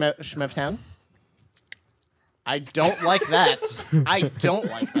 Schmevtown? I don't like that. I don't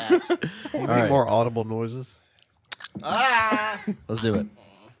like that. We need right. more audible noises. Let's do it.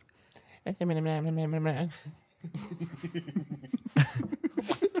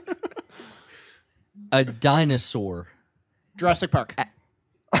 A dinosaur. Jurassic Park.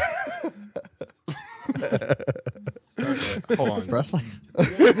 Hold on. Presley?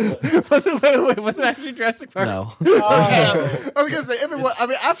 was it actually Jurassic Park? No. I was going to say, everyone, I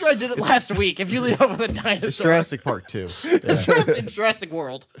mean, after I did it last week, if you leave up with a dinosaur, It's Jurassic Park 2. it's Jurassic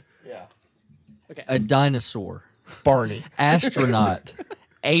World. A dinosaur. Barney. Astronaut.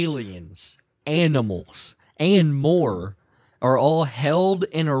 Aliens. Animals. And more are all held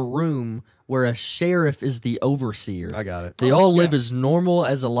in a room where a sheriff is the overseer. I got it. They all live as normal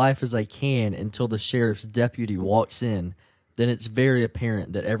as a life as they can until the sheriff's deputy walks in. Then it's very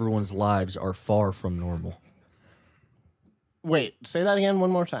apparent that everyone's lives are far from normal. Wait, say that again one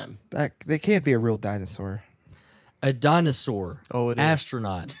more time. They can't be a real dinosaur. A dinosaur, Oh, it is.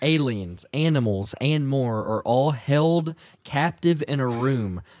 astronaut, aliens, animals, and more are all held captive in a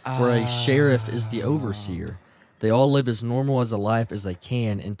room where a sheriff is the overseer. They all live as normal as a life as they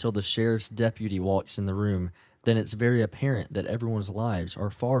can until the sheriff's deputy walks in the room. Then it's very apparent that everyone's lives are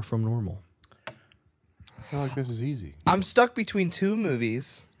far from normal. I feel like this is easy. I'm stuck between two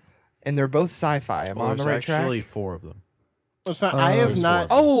movies, and they're both sci-fi. Am I on the right track? actually 4 of them. It's fine. I have not.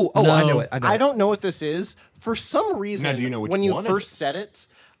 Oh, I No. know it. I don't know what this is. For some reason, Now, do you know which when you one it first is? said it,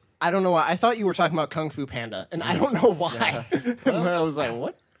 I don't know why. I thought you were talking about Kung Fu Panda, and I don't know why. And I was like,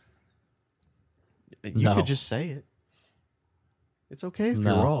 what? You No. could just say it. It's okay if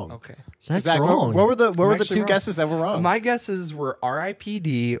No. you're wrong. Okay. Zach's Zach, wrong. what were the actually two wrong. guesses that were wrong? My guesses were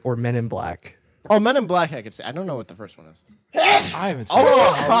R.I.P.D. or Men in Black. Oh, Men in Black, I could say. I don't know what the first one is. I haven't seen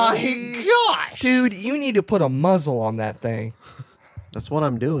Oh my gosh! Dude, you need to put a muzzle on that thing. That's what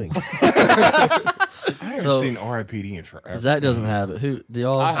I'm doing. I haven't So- seen R.I.P.D. in forever. Zach doesn't have it. Who do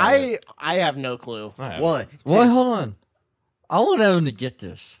y'all? I have no clue. I haven't. What? Wait, hold on. I want him to get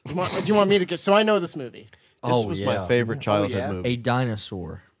this. Do you want me to get? So I know this movie. This was my favorite childhood yeah? movie. A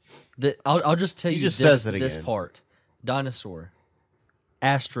dinosaur. I'll just tell He you just this, says it this again. part. Dinosaur.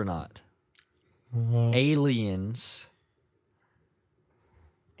 Astronaut. Aliens.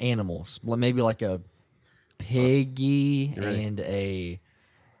 Animals. Maybe like a piggy and a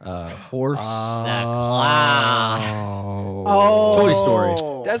horse. Oh. Toy Story.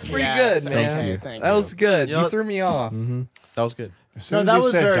 That's pretty Yes, good, man. okay, thank that you. was good. You You know- threw me off. That was good. As soon No, as that you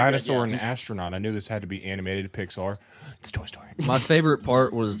was said very good, dinosaur yes. and astronaut, I knew this had to be animated Pixar. It's Toy Story. My favorite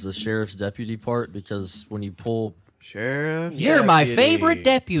part was the sheriff's deputy part because when you pull, Sheriff. you're my Deputy. favorite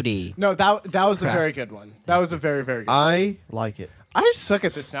deputy. No, that was a very good one. That was a very, very good one. I like it. I suck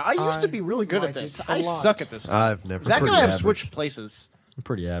at this now. I used to be really good at like this. it a I lot. suck at this. Now. I've never. Zach and pretty I have average. switched places. I'm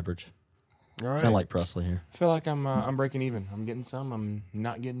pretty average. All right. Kind of like Presley here. I feel like I'm breaking even. I'm getting some. I'm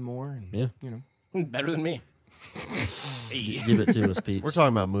not getting more. And, Yeah. You know. Better than me. Give it to us, Pete. We're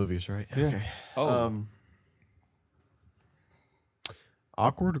talking about movies, right? Yeah. Okay. Oh.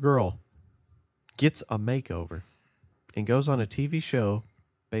 Awkward girl gets a makeover and goes on a TV show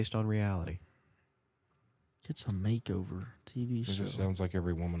based on reality. Gets a makeover TV It show. just sounds like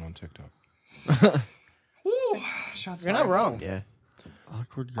every woman on TikTok. You're not wrong. Yeah.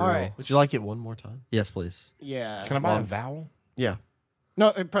 Awkward girl. All right. Would you like it one more time? Yes, please. Yeah. Can I buy a vowel? Yeah.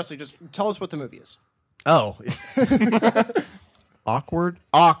 No, Presley, just tell us what the movie is. Oh, it's awkward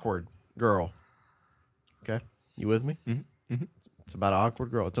girl. Okay, you with me? It's about an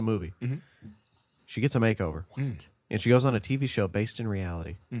awkward girl. It's a movie. She gets a makeover, and she goes on a TV show based in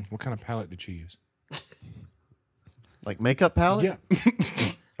reality. What kind of palette did she use? Like makeup palette.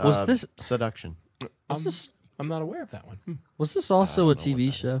 Was this seduction? I'm not aware of that one. was this also a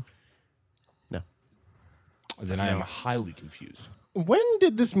TV show? No. Then I am highly confused. When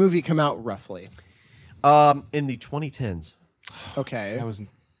did this movie come out, roughly? In the 2010s. Okay. That was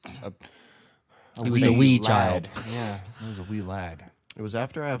He was a wee lad. child. Yeah, I was a wee lad. It was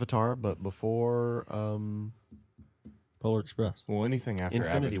after Avatar, but before. Polar Express. Well, anything after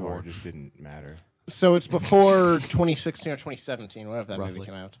Infinity Avatar War. just didn't matter. So it's before 2016 or 2017, whenever that movie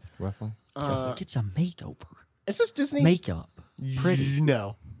came out. Roughly. Gets a makeover. Is this Disney? Makeup. Pretty.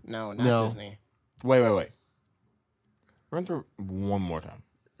 No. No, not No. Disney. Wait. Run through one more time.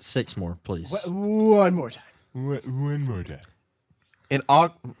 6 more, please. One more time. One more time. And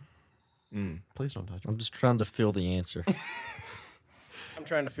please don't touch me. I'm just trying to feel the answer. I'm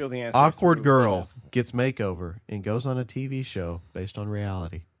trying to feel the answer. Awkward through girl Chef. gets makeover and goes on a TV show based on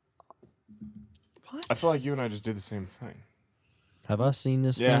reality. I feel like you and I just did the same thing. Have I seen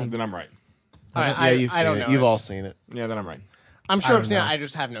this Yeah, thing? then I'm right. I You've I seen don't it. know. You've it. all seen it. Yeah, then I'm right. I'm sure I've seen it. I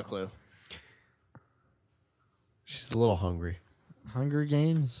just have no clue. She's a little hungry. Hunger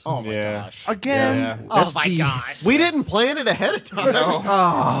Games? Oh my Yeah. gosh. Again. Yeah. Oh my gosh. We didn't plan it ahead of time.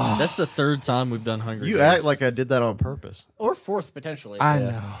 That's the 3rd time we've done Hunger You Games. act like I did that on purpose. Or fourth potentially. I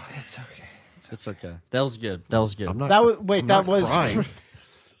know. It's okay. It's okay. That was good. That was good. I'm not. that was wait. I'm That not was. crying.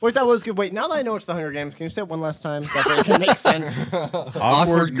 Wait, that was good. Wait, now that I know it's the Hunger Games, can you say it one last time? So that it can make sense.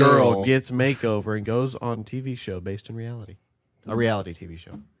 Awkward girl gets makeover and goes on TV show based in reality. A reality TV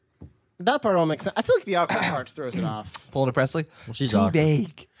show. That part all makes sense. I feel like the awkward part throws it off. Pull to Presley. Well, she's Too awkward.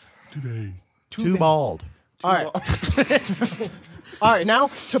 vague. Too bald. All right. All right, now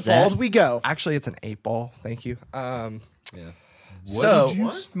to bald we go. Actually, it's an 8-ball. Thank you. What So did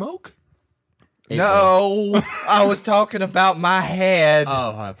you smoke? no, I was talking about my head. Oh,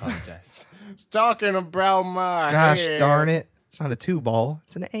 I apologize. Talking about my Gosh hair. darn it! It's not a 2-ball.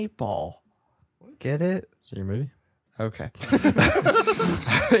 It's an 8-ball. Get it? So your movie? Okay.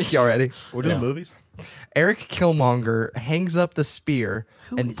 Y'all ready? We're doing movies. Eric Killmonger hangs up the spear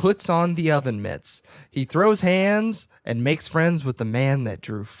and puts on the oven mitts. He throws hands and makes friends with the man that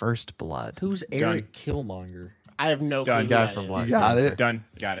drew first blood. Who's Eric Killmonger? I have no clue. Done. who Guy that from is. Black. Got it? Done.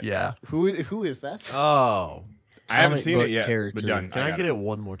 Got it. Yeah. Who is that? Oh. I haven't Comic seen book it yet, character. but done. Can I get it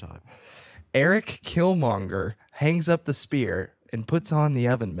one more time? Eric Killmonger hangs up the spear and puts on the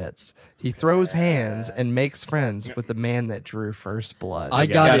oven mitts. He throws hands and makes friends with the man that drew first blood. I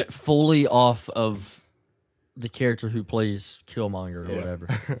got it fully off of the character who plays Killmonger or whatever.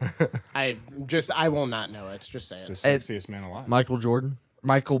 I will not know it. Just say It's it. the sexiest man alive. Michael Jordan.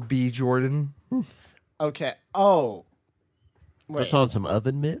 Michael B. Jordan. Okay. Oh. Wait. Puts on some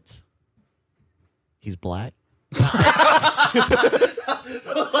oven mitts. He's black.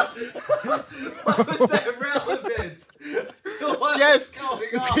 Yes,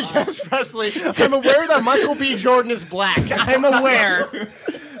 yes, Presley. I'm aware that Michael B. Jordan is black. I'm aware.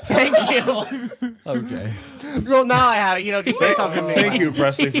 Thank you. Okay. Well, now I have it. You know, just based off him. Thank you,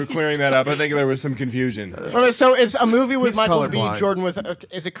 Presley, for clearing that up. I think there was some confusion. Okay, so it's a movie with He's Michael B. colorblind. Jordan with.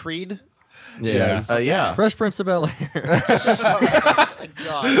 Is it Creed? Yeah. Yeah. Fresh Prince of Bel-Air.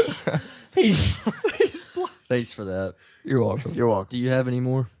 Gosh. He's Thanks for that. You're welcome. You're welcome. Do you have any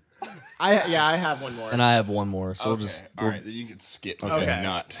more? I have one more. And I have one more. So we'll just. All right, then you can skip. Okay.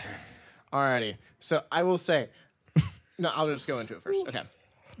 Not. Alrighty. So I will say. No, I'll just go into it first. Okay.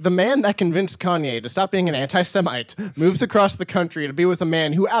 The man that convinced Kanye to stop being an anti-Semite moves across the country to be with a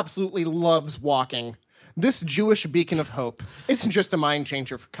man who absolutely loves walking. This Jewish beacon of hope isn't just a mind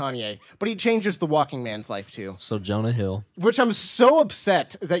changer for Kanye, but he changes the walking man's life too. So Jonah Hill. Which I'm so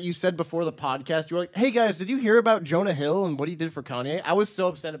upset that you said before the podcast. You were like, hey guys, did you hear about Jonah Hill and what he did for Kanye? I was so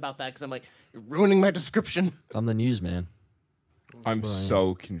upset about that because I'm like, you're ruining my description. I'm the newsman. I'm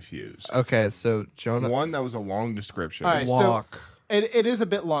so confused. Okay, so Jonah. One, that was a long description. All right, Walk. so it is a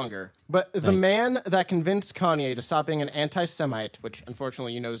bit longer, but the man that convinced Kanye to stop being an anti-Semite, which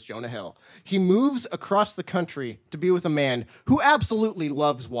unfortunately you know is Jonah Hill, he moves across the country to be with a man who absolutely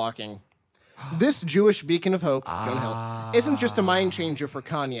loves walking. This Jewish beacon of hope, Jonah Hill, isn't just a mind changer for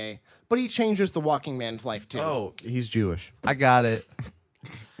Kanye, but he changes the walking man's life too. Oh, he's Jewish. I got it.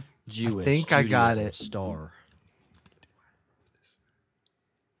 Jewish. think I got Judaism it. Star.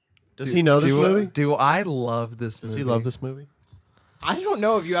 Does he know this movie? Do I love this movie? Does he love this movie? I don't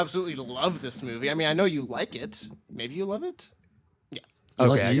know if you absolutely love this movie. I mean, I know you like it. Maybe you love it. You Okay,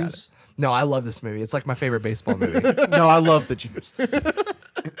 like I got it. Jews? No, I love this movie. It's like my favorite baseball movie. No, I love the Jews.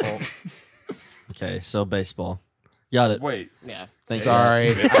 Okay, so baseball. Got it. Wait. Yeah. Thanks.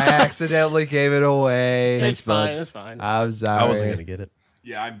 Sorry, I accidentally gave it away. Thanks, It's fine. bud. It's fine. I'm sorry. I wasn't gonna get it.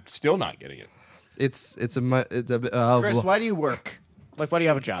 Yeah, I'm still not getting it. It's a Chris, why do you work? Like, why do you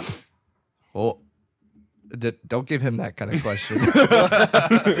have a job? well, don't give him that kind of question.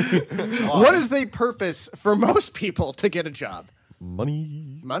 What is the purpose for most people to get a job?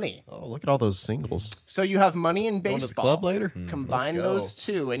 Money. Money. Oh, look at all those singles. So you have money and Going baseball. to the club later? Combine Let's go. those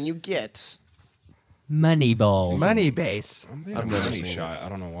two, and you get. Moneyball. Money base. I've never never seen it. shot. I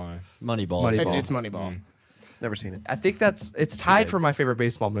don't know why. Moneyball. Moneyball. It's Moneyball. Never seen it. I think it's tied for my favorite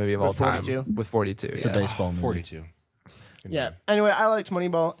baseball movie of all time 42? with 42. It's yeah. a baseball movie. 42. Yeah. Anyway, I liked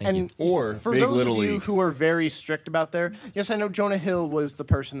Moneyball. And Or for Big those Little of you League. who are very strict about there, yes, I know Jonah Hill was the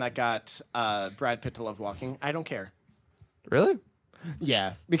person that got Brad Pitt to love walking. I don't care. Really?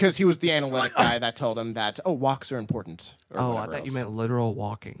 Yeah, because he was the analytic guy that told him that, walks are important. or Oh, I whatever thought you else. meant literal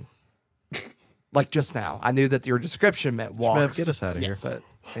walking. Like just now, I knew that your description meant Shmev, walks. get us out of here. But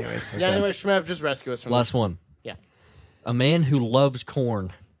anyways, Yeah, anyway, Shmev, just rescue us from Last this. one. Yeah. A man who loves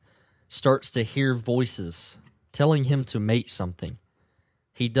corn starts to hear voices telling him to make something.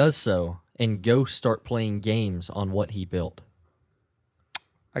 He does so, and ghosts start playing games on what he built.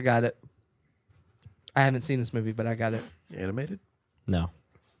 I got it. I haven't seen this movie, but I got it. Animated? No.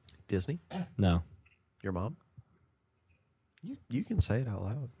 Disney? No. Your mom? You can say it out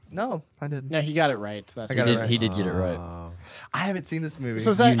loud. No, I didn't. No, he got it right. So that's I He got what- it did, right. he did get it right. I haven't seen this movie.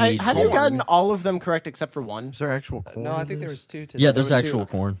 So Zach, You need have you corn. gotten all of them correct except for one? Is there actual corn? no, I in think there this? was two. Today. Yeah, there's was two. actual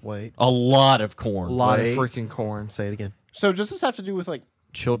corn. Wait. A lot of corn. a lot Wait. of freaking corn. Say it again. So does this have to do with like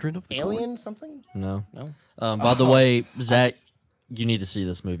Children of the Corn? alien something? No. No. By the way, Zach, you need to see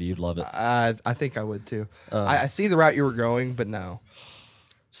this movie. You'd love it. I think I would too. I see the route you were going, but no.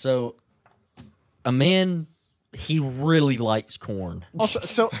 So, a man, he really likes corn. Also,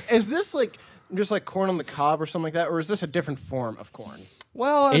 so is this like just like corn on the cob or something like that, or is this a different form of corn?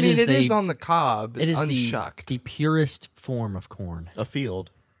 Well, I It mean, is it is the- on the cob. It's It is unshucked. the purest form of corn. A field.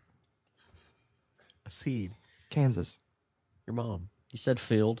 A seed. Kansas. Your mom. You said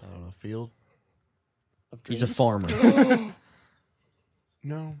field. I don't know. Field. He's a dreams? farmer.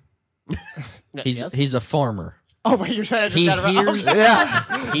 No. No, He's yes? he's a farmer. Oh wait, you're saying I just He got it right. I was- hears.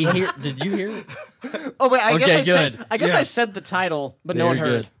 Yeah. He hear. Did you hear it? Oh wait, I Okay, guess good. I Yeah. said the title, but no one Very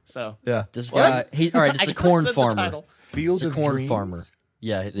heard. good. So Yeah. This guy. He all right. It's I a guess I corn said the farmer. title. Field It's a of corn Dreams? farmer.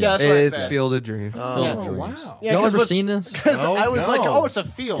 Yeah. Yeah, that's what I It's said. Field of Dreams. Yeah. Oh, Oh, dreams. wow. Yeah, Y'all 'cause ever what's- seen this? Because I was like, no. oh, it's a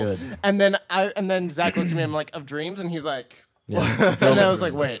field, good. and then Zach looked at me and I'm like, of dreams, and he's like, Yeah. and then I was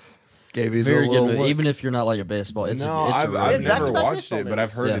like, wait, Gave you Very the good little movie. look. Even if you're not like a baseball, it's No, a I've really Yeah, never back-to-back watched baseball it, but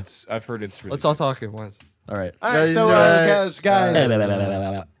I've movies. heard Yeah. it's really Let's all talk at once. All right. All right, so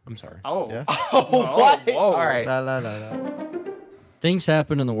guys. I'm sorry. Oh, Yeah. What? All right. La, la, la, la. Things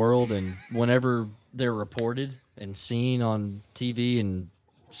happen in the world, and whenever they're reported and seen on TV and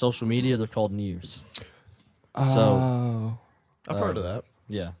social media, they're called news. So, I've heard of that.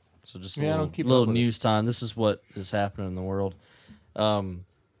 yeah. So just a Yeah, I little, don't keep little up with it. news time. This is what is happening in the world.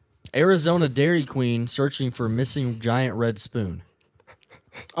 Arizona Dairy Queen searching for missing giant red spoon.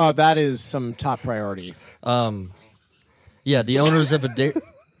 oh, that is some top priority. Yeah, the owners of a dairy...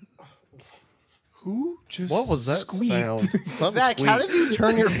 Who just What was that sound? Something Zach, how squeaked. did you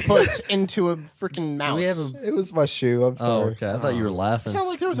turn your foot into a freaking mouse? Do we have a... It was my shoe. I'm Oh, sorry. okay. I thought you were laughing. It sounded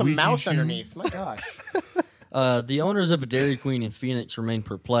like there was a mouse underneath. My gosh. The owners of a Dairy Queen in Phoenix remain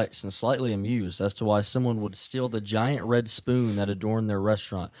perplexed and slightly amused as to why someone would steal the giant red spoon that adorned their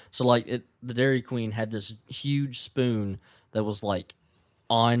restaurant. So, like, the Dairy Queen had this huge spoon that was, like,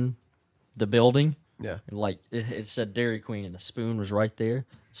 on the building. Yeah. And, like, it said Dairy Queen, and the spoon was right there.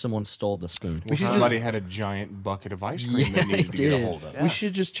 Someone stole the spoon. Well, somebody had a giant bucket of ice cream Yeah, they needed they to get a did. hold of. We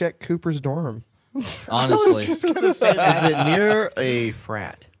should just check Cooper's dorm. Honestly. Is it near a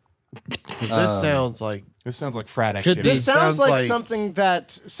frat? Because this sounds like This sounds like frat Could activity. be. This sounds sounds like like- something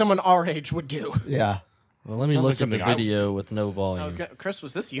that someone our age would do. Yeah. Well, let me Sounds look like at the something I would video with no volume. Chris,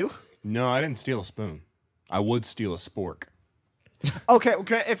 was this you? No, I didn't steal a spoon. I would steal a spork. Okay,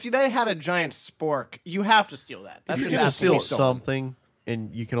 if they had a giant spork, you have to steal that. That's if just you're gonna asking to be steal stolen. something,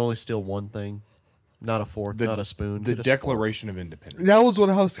 and you can only steal one thing, not a fork, not a spoon. The get a Declaration of Independence. That was what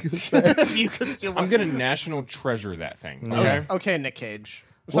I was going to say. You could steal one. I'm gonna national treasure that thing. Okay. Okay, Nick Cage.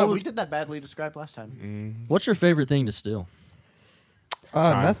 So we did that badly described last time. What's your favorite thing to steal?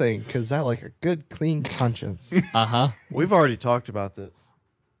 Nothing, because I like a good, clean conscience. Uh-huh. We've already talked about that.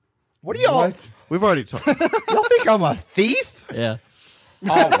 What do y'all? We've already talked. Y'all think I'm a thief? Yeah.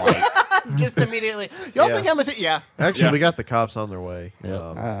 All right. Just immediately. Y'all think I'm a Yeah. Actually, Yeah. we got the cops on their way.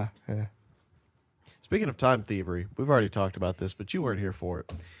 Yep. Yeah. Speaking of time thievery, we've already talked about this, but you weren't here for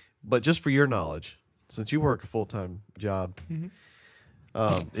it. But just for your knowledge, since you work a full-time job,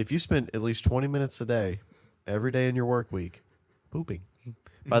 if you spend at least 20 minutes a day, every day in your work week, pooping,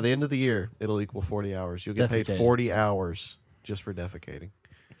 by the end of the year, it'll equal 40 hours. You'll get paid Defecating. 40 hours just for defecating.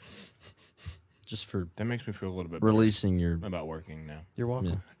 Just for That makes me feel a little bit better releasing your... about working now. You're welcome.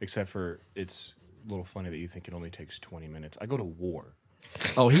 Yeah. Except for it's a little funny that you think it only takes 20 minutes. I go to war.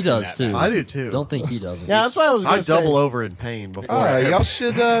 Oh, he does too. I do too. Don't think he doesn't. Yeah, that's what I was going I to say. double over in pain before. All right, y'all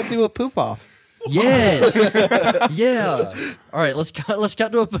should do a poop off. Yes. Yeah. All right, let's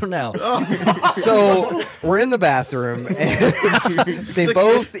cut to a now. So we're in the bathroom, and they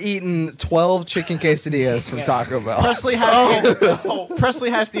both eaten 12 chicken quesadillas from Taco Bell.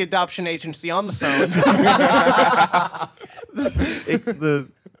 Presley has the adoption agency on the phone.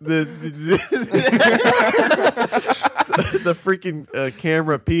 The freaking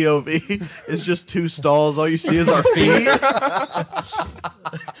camera POV is just two stalls. All you see is our feet.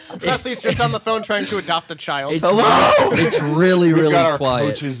 Presley's just on the phone trying to adopt a child. It's really, We've really got our quiet.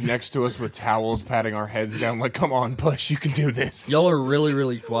 coaches next to us with towels patting our heads down like, come on, push, you can do this. Y'all are really,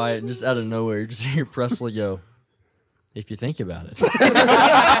 really quiet, and just out of nowhere, you just hear Presley go, "If you think about it."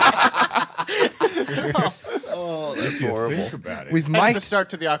 That's horrible. Think about it. We've That's the mic'd, start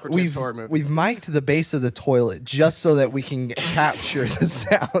to the awkward we've, horror movie. we've mic'd the base of the toilet just so that we can capture the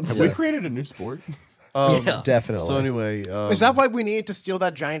sounds. we created a new sport. Yeah. Definitely. So anyway, Is that why we needed to steal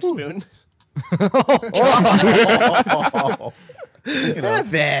that giant spoon?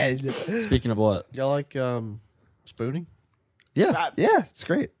 Evan. Speaking of what? y'all like spooning? Yeah. Yeah, it's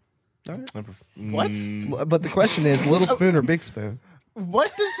great. What? But the question is, little spoon or big spoon?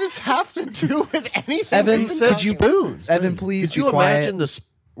 What does this have to do with anything? Evan, we've been could talking you, about? Evan, please Could be you quiet. imagine the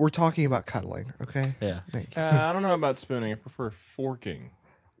We're talking about cuddling, okay? Yeah. Thank you. I don't know about spooning. I prefer forking.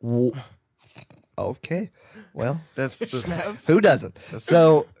 Okay. Well, that's the who doesn't?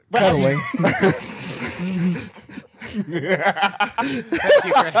 So, cuddling. Thank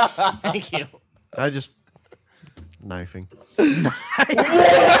you, Chris. Thank you. I just knifing.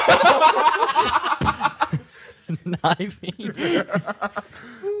 Knifing.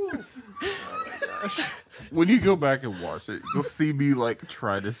 When you go back and watch it, you'll see me like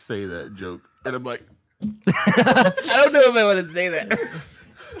try to say that joke, and I'm like, I don't know if I want to say that.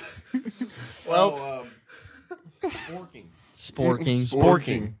 Well, Sporking. Sporking.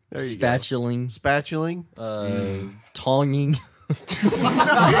 Sporking. There you Spatuling. Spatuling. Tonging.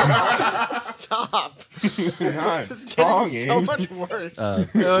 stop. God, It's getting so tonguing, much worse.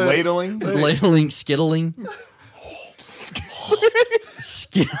 ladling. Ladling. Skittling.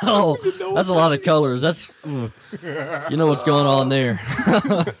 Skittle. That's a lot of colors. That's you know what's going on there.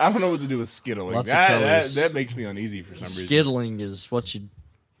 I don't know what to do with skittling. Lots of That colors. makes me uneasy for some reason. Skittling is what you.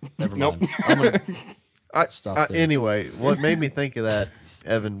 Never Nope. mind. I'm gonna stop there. Anyway, what made me think of that,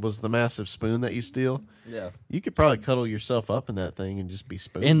 Evan, was the massive spoon that you steal. Yeah. You could probably cuddle yourself up in that thing and just be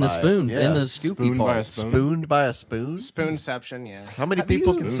spooned In the by spoon, It. Yeah. in the scoopy Spooned by a part. spoon. Spooned by a spoon? Spoonception, yeah. How many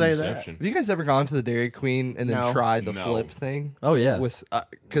people can say that? Spoonception. Have you guys ever gone to the Dairy Queen and then No. tried the No. flip thing? Oh yeah, With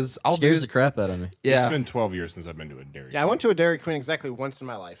because I'll scares do the crap out of me. yeah. It's been 12 years since I've been to a dairy. Yeah, I went to a Dairy Queen exactly once in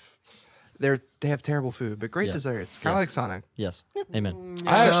my life. They have terrible food, but great Yeah. desserts. Kind of like Sonic. Yes, amen.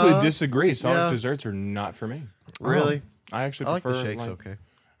 I actually disagree. Sonic yeah. desserts are not for me. Really? I actually I like prefer the shakes, okay.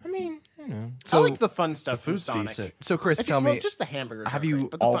 I mean, you know. I like the fun stuff. The food's from Sonic. decent. So Chris, Actually, tell well, me, just the hamburgers. have are you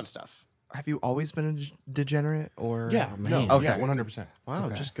great, but the all- fun stuff? have you always been a degenerate or Yeah, no? no, Okay, yeah, 100%. Wow,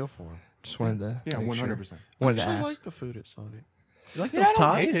 Okay. just go for it. Just wanted to Yeah, make 100%. Sure. Wanted to I ask. like the food at Sonic. You like Yeah, those I don't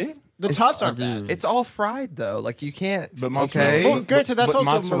tots? hate it. The tots aren't bad. It's all fried though. Like you can't. But mozzarella. Okay. Well, granted, that's but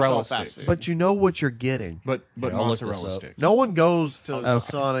also most mozzarella all fast sticks. food. But you know what you're getting. But Here, I'll look this mozzarella up. sticks. No one goes to Okay.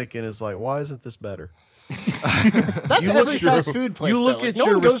 Sonic and is like, why isn't this better? That's You every look- fast food place. you look though. Like, at no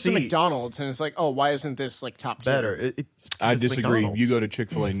your one goes to receipt. McDonald's and it's like, oh, why isn't this like top tier? Better. It's 'cause I it's disagree. McDonald's. You go to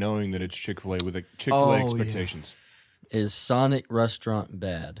Chick-fil-A knowing that it's Chick-fil-A with a Chick-fil-A Oh, yeah. expectations. Is Sonic restaurant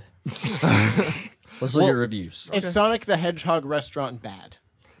bad? Let's look at reviews. Is Sonic the Hedgehog restaurant bad?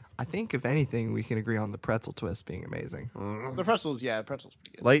 I think if anything, we can agree on the pretzel twist being amazing. The pretzels, yeah, pretzels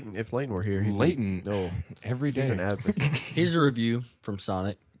pretty good. Leighton, if Leighton were here, he'd be- Leighton, no, every day. he's an advocate. Here's a review from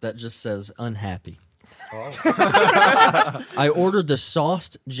Sonic that just says unhappy. I ordered the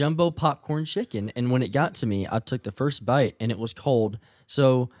sauced jumbo popcorn chicken, and when it got to me, I took the first bite, and it was cold.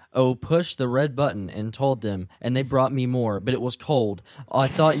 So, push the red button and told them, and they brought me more, but it was cold. I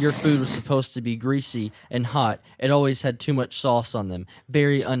thought your food was supposed to be greasy and hot. It always had too much sauce on them.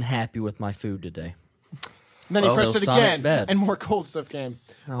 Very unhappy with my food today. Then he Oh, pressed so it Sonic's again, bad. and more cold stuff came.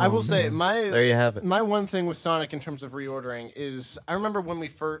 I will say There you have it. my one thing with Sonic in terms of reordering is I remember when we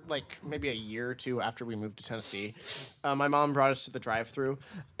first, like maybe a year or two after we moved to Tennessee, my mom brought us to the drive-thru,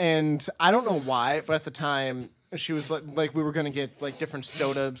 and I don't know why, but at the time she was like we were gonna get like different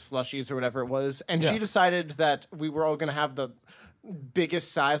soda slushies or whatever it was, and she decided that we were all gonna have the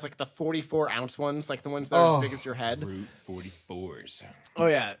biggest size, like the 44-ounce ones, like the ones that are as big as your head. Route 44s. Oh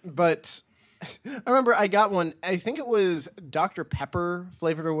yeah, but I remember I got one. I think it was Dr. Pepper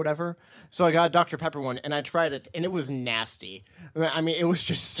flavored or whatever. So I got a Dr. Pepper one, and I tried it, and it was nasty. I mean, it was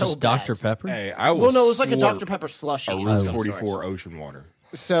just so Just bad. Dr. Pepper? Hey, I will Well, no, it was like a slurp Dr. Pepper slushie. a of Route some 44 sorts. ocean water.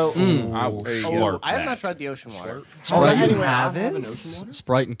 So I will slurp I have not that. tried the ocean water. Sprite, anyway, you I haven't?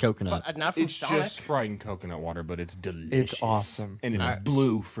 Sprite and coconut. Not from It's Sonic. just Sprite and coconut water, but it's delicious. It's awesome. And it's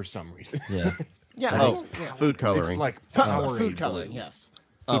blue for some reason. Yeah. Yeah, Oh, food It's coloring. like food Powerade coloring. blue. Yes.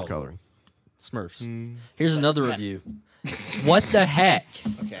 food coloring. Smurfs. Here's another review. What the heck?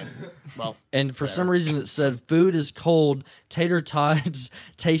 Okay. Well, And for some reason it said food is cold. Tater tots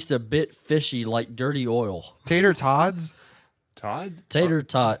taste a bit fishy like dirty oil. Tater tots. Todd? Tater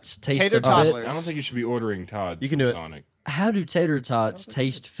tots taste Tater a toddlers. bit. I don't think you should be ordering Todd. You can do it. Sonic. How do tater tots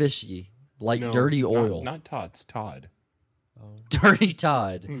taste fishy like No, dirty not- oil? Not Todd's, Todd. Dirty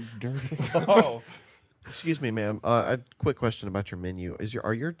Todd. Dirty Oh, excuse me, ma'am. A quick question about your menu.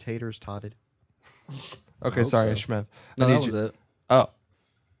 Are your taters totted? Okay, sorry, Shmev. No, I that need was you- it. Oh,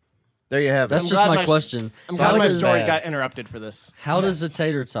 There you have That's it. just glad my my- question. I'm How glad my does- story got interrupted for this. How does a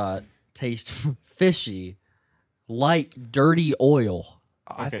tater tot taste fishy like dirty oil?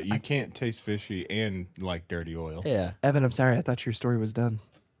 Okay, you can't taste fishy and like dirty oil. Yeah. Evan, I'm sorry. I thought your story was done.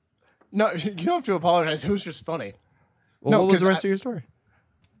 No, you don't have to apologize. It was just funny. Well, No, what was 'cause the rest I- of your story?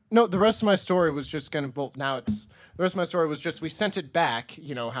 No, the rest of my story was just gonna. Well, now it's the rest of my story was just we sent it back.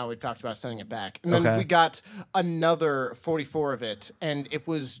 You know how we talked about sending it back, and then Okay. we got another 44 of it, and it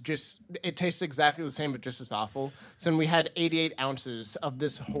was just it tastes exactly the same, but just as awful. So then we had 88 ounces of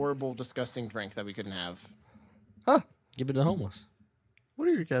this horrible, disgusting drink that we couldn't have. Give it to homeless. What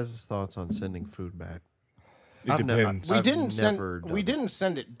are your guys' thoughts on sending food back? It depends. We I've didn't send. never done We it. didn't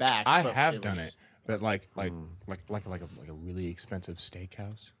send it back. I but have done was- it, but like a really expensive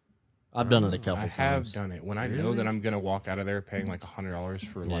steakhouse. I've done it a couple I times. have done it when I know that I'm gonna walk out of there paying like $100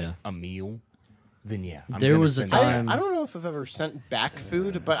 for like Yeah. a meal. Then yeah, I'm There gonna was a send it time- back. I don't know if I've ever sent back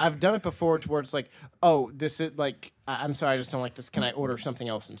food, but I've done it before towards like, oh, this is like, I'm sorry, I just don't like this. Can I order something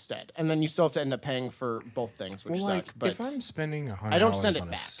else instead? And then you still have to end up paying for both things, which Well, suck. like But if I'm spending $100 I don't send it on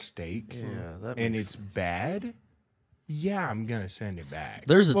a back. steak, Yeah, that and makes it's bad, yeah, I'm gonna send it back.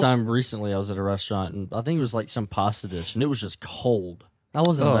 There's a time recently I was at a restaurant and I think it was like some pasta dish and it was just cold. I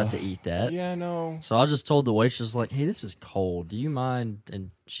wasn't about to eat that. Yeah, no. So I just told the waitress, like, hey, this is cold. Do you mind?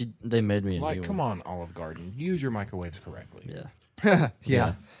 And they made me a Like, new come one. on, Olive Garden. Use your microwaves correctly. Yeah.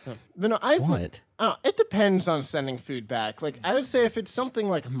 Yeah. But no, What? It depends on sending food back. Like I would say, if it's something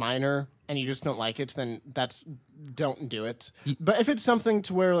like minor and you just don't like it, then don't do it. But if it's something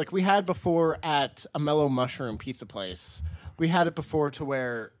to where, like we had before at a Mellow Mushroom pizza place, we had it before to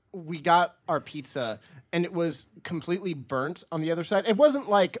where we got our pizza and it was completely burnt on the other side. It wasn't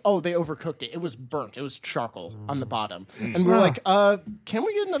like, oh, they overcooked it. It was burnt. It was charcoal on the bottom. And we were like, can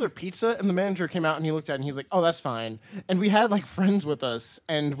we get another pizza? And the manager came out and he looked at it and he's like, oh, that's fine. And we had like friends with us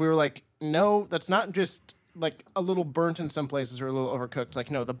and we were like, no, that's not just like a little burnt in some places or a little overcooked. Like,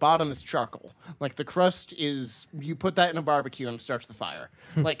 no, the bottom is charcoal. Like the crust is, you put that in a barbecue and it starts the fire.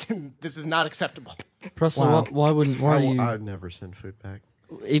 Like, this is not acceptable. Presley, why do you, I'd never send food back.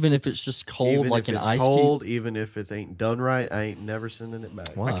 even if it's just cold, Even like if an it's ice cold, cube? even if it ain't done right, I ain't never sending it back.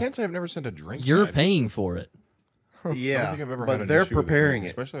 Why? I can't say I've never sent a drink. You're back. paying for it. Yeah, think I've ever but had an they're issue with a preparing drink, it,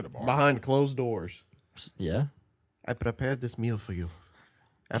 especially at a bar. behind closed doors. Yeah. I prepared this meal for you.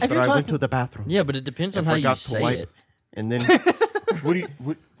 If After you're I went talking- to the bathroom. Yeah, but it depends on I how you forgot to say wipe, it. and then What? and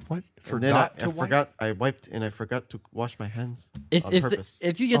then Forgot I to wipe? forgot. I wiped and I forgot to wash my hands If on if purpose.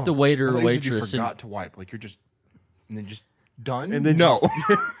 if you get the waiter I or thought you said you waitress, and, forgot to wipe. Like you're just, and then just done. And then no.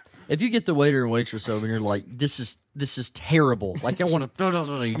 if you get the waiter and waitress over and you're like, this is terrible. Like I want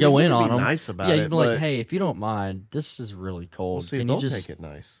to you go you in can on be them. nice about yeah, it, you'd be like, but- hey, if you don't mind, this is really cold. We'll see Can if you they'll just take it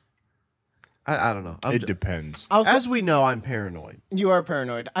nice. I don't know. It depends. As we know, I'm paranoid. You are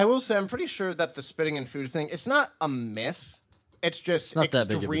paranoid. I will say, I'm pretty sure that the spitting in food thing, it's not a myth. It's just not that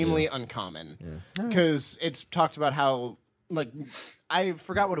big of a extremely deal. uncommon. Because it's talked about how, like, I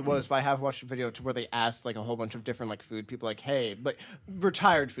forgot what it was, but I have watched a video to where they asked, like, a whole bunch of different, like, food people, like, hey, but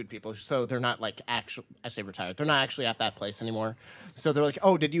retired food people, so they're not, like, actual, I say retired, they're not actually at that place anymore. So they're like,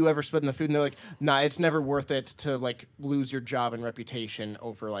 oh, did you ever spit in the food? And they're like, nah, it's never worth it to, like, lose your job and reputation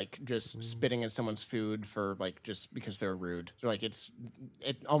over, like, just spitting in someone's food for, like, just because they're rude. They're like,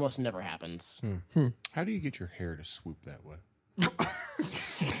 it almost never happens. How do you get your hair to swoop that way?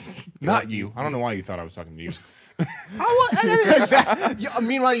 Not you. I don't know why you thought I was talking to you.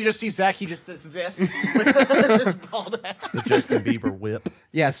 Meanwhile, you just see Zach, he just does this with his bald head. The Justin Bieber whip.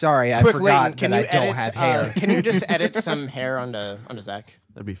 Yeah, sorry, I Quick, forgot Layton, that I don't have hair. Can you just edit some hair onto Zach?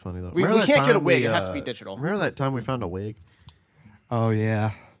 That'd be funny though. We Remember that can't get a time wig. we, It has to be digital. Remember that time we found a wig? Oh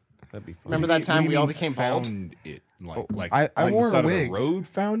yeah. That'd be funny. Remember that time we all became bald? Found it like I on wore the a side wig. Of the road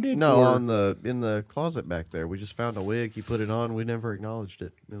found it. No, or- in the closet back there. We just found a wig. He put it on. We never acknowledged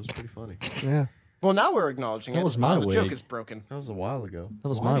it. It was pretty funny. Yeah. Well, now we're acknowledging That it. was my The joke wig. is broken. That was a while ago. that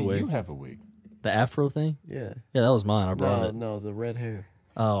was Why my do wig. You have a wig. The afro thing? Yeah. Yeah, that was mine. I brought No, it. no, the red hair.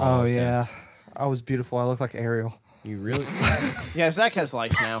 Oh okay. yeah. I was beautiful. I look like Ariel. You really? Yeah, Zach has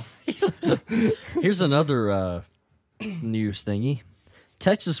lice now. Here's another news thingy.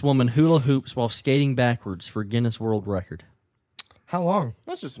 Texas woman hula hoops while skating backwards for Guinness World Record. How long?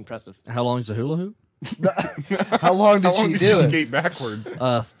 That's just impressive. How long is a hula hoop? How long did How long she did do you it? skate backwards?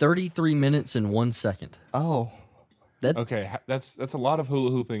 33 minutes and 1 second. Oh. Okay, that's a lot of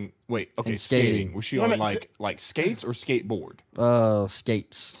hula hooping. Wait, okay, And skating. skating. Was she on like skates or skateboard?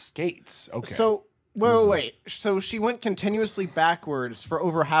 Skates. Skates. Okay. So, wait. So she went continuously backwards for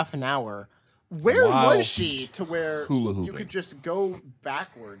over half an hour. Where was Whilst she to where hula you hooping. could just go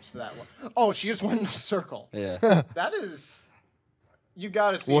backwards for that one? Oh, she just went in a circle. Yeah. That is... You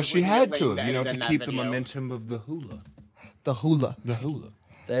gotta see well, it she when you had get to, Layton you know, edit to in that keep the video. momentum of the hula. The hula. The hula.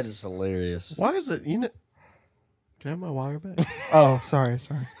 That is hilarious. Why is it? You know? Can I have my wire back? Oh, sorry.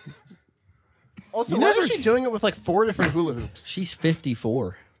 Also, You why never- is she doing it with like 4 different hula hoops? She's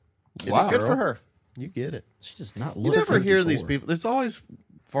 54. Wow. Good for her. You get it. She does not You look never hear 54. these people. There's always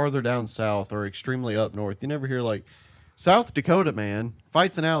farther down south or extremely up north. You never hear like South Dakota man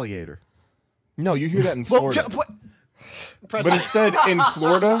fights an alligator. No, you hear that in Florida. Presley, But instead, in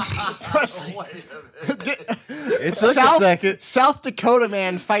Florida, Presley. It took a second. South Dakota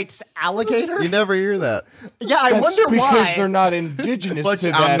man fights alligator? You never hear that. Yeah, I that's wonder because why. they're not indigenous But to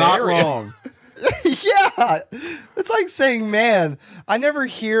that I'm not area. wrong. Yeah. It's like saying, man, I never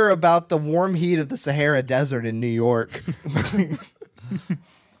hear about the warm heat of the Sahara Desert in New York.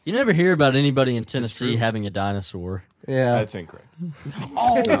 You never hear about anybody in Tennessee having a dinosaur. Yeah. That's incorrect.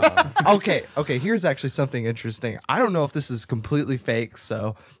 Okay, here's actually something interesting. I don't know if this is completely fake,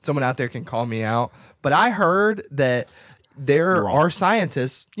 so someone out there can call me out. But I heard that there wrong. are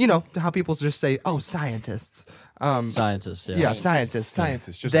scientists, you know, how people just say, oh, scientists. Scientists, yeah. Yeah, scientists.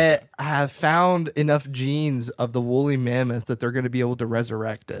 Scientists, just that have found enough genes of the woolly mammoth that they're going to be able to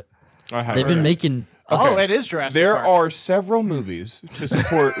resurrect it. I have They've been heard. making Oh, it is Jurassic There Park. are several movies to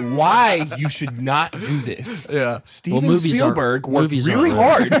support why you should not do this. Yeah. Steven movies aren't- Spielberg worked movies aren't really real.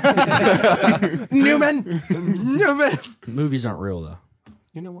 hard. Newman. Movies aren't real though.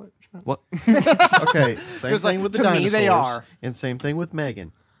 You know what? What? Okay, same It's like, thing with the to me, dinosaurs. they are. And same thing with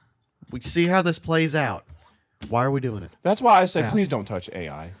Megan. We see how this plays out. Why are we doing it? That's why I said, please don't touch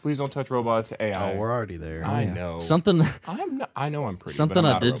AI. Please don't touch robots. AI. Oh, we're already there. I know. Something I know I'm pretty. something but I'm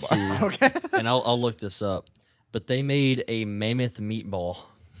I not a did robot. see, and I'll look this up. But they made a mammoth meatball.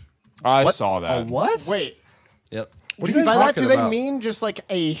 I saw that. What? Wait. Yep. What are you By that, talking do they about? mean just like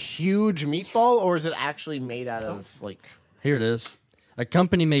a huge meatball, or is it actually made out of like? Here it is. A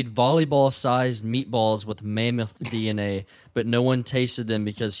company made volleyball-sized meatballs with mammoth DNA, but no one tasted them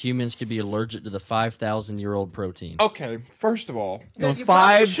because humans could be allergic to the 5,000-year-old protein. Okay, first of all, Yeah, the you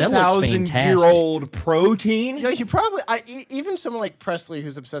probably should- That looks 5,000-year-old protein. Yeah, you probably. Even someone like Presley,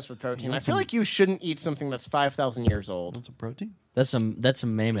 who's obsessed with protein, I feel like you shouldn't eat something that's 5,000 years old. What's a protein? That's a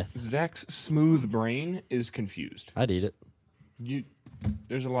mammoth. Zach's smooth brain is confused. I'd eat it.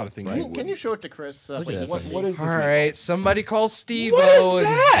 There's a lot of things. Can you show it to Chris? at that What thing. is this? All right, somebody call Steve. What is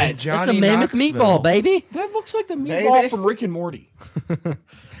that? And Johnny That's a mammoth Knoxville. meatball, baby. That looks like the meatball from Rick and Morty.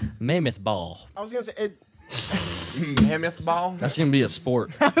 Mammoth ball. I was gonna say it. Mammoth ball. That's gonna be a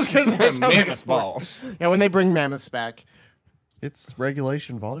sport. I was gonna say it sounds like a Mammoth sport. ball. Yeah, when they bring mammoths back. It's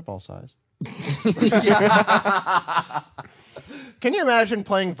regulation volleyball size. Can you imagine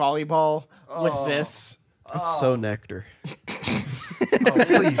playing volleyball with this? It's so nectar.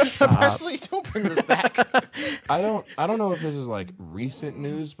 Please stop. Presley, don't bring this back. I don't know if this is like recent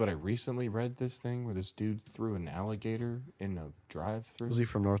news, but I recently read this thing where this dude threw an alligator in a drive-through. Was he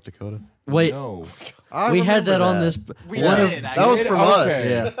from North Dakota? Wait, No. I we had remember that on this. We one of- did. That was from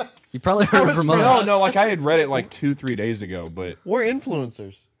Okay. us. Yeah, you probably heard it from from us. No, like I had read it like 2-3 days ago, but We're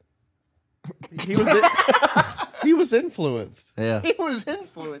influencers. He was he was influenced. Yeah, He was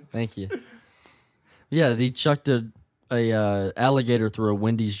influenced. thank you. Yeah, they chucked a alligator through a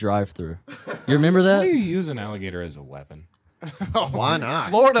Wendy's drive-through. You remember how do you that? use an alligator as a weapon? Why not?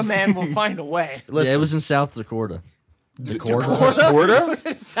 Florida man will find a way. Yeah, it was in South Dakota.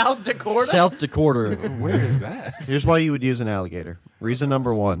 Dakota? South Dakota. South Dakota. Where is that? Here's why you would use an alligator. Reason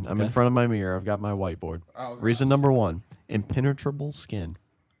number one. I'm in front of my mirror. I've got my whiteboard. Reason number one. Impenetrable skin.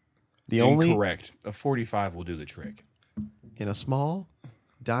 The only Incorrect. A 45 will do the trick. in a small,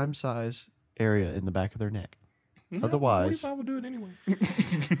 dime-size area in the back of their neck. Otherwise, 45 will do it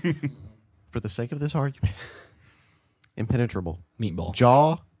anyway. for the sake of this argument, impenetrable. Meatball.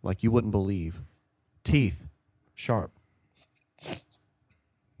 Jaw like you wouldn't believe. Teeth sharp.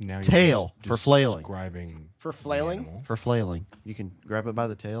 Now you're Tail just for flailing. describing For flailing? the animal. For flailing. You can grab it by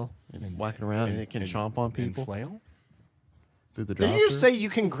the tail and whack it around, and it can chomp on And people flail? through the Did drive. you just say you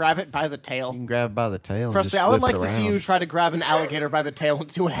can grab it by the you tail? can grab it by the tail? And Presley, just I would whip like it to see you around. try to grab an alligator by the tail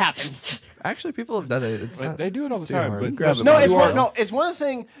and see what happens. Actually, people have done it. It's Like, not they do it all the too time. hard. But Grab it No, by it's the one, tail. no, it's one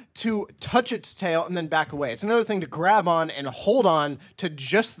thing to touch its tail and then back away. It's another thing to grab on and hold on to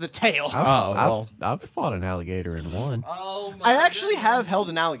just the tail. well. I've fought an alligator and won. I actually have held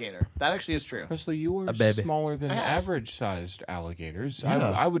an alligator. That actually is true. Presley, you are baby. smaller than I have. average-sized alligators. Yeah.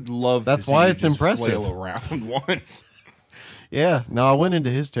 I would love That's to see why you it's just impressive. flail around one. Yeah, no, I went into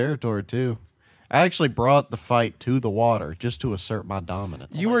his territory too. I actually brought the fight to the water just to assert my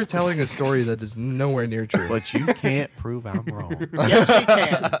dominance. You were telling a story that is nowhere near true. But you can't prove I'm wrong. Yes, we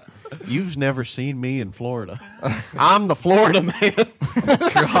can. You've never seen me in Florida. I'm the Florida man.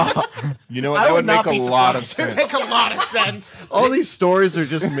 You know what? I That would would make not a be lot of surprised. It would sense. make a lot of sense. All these stories are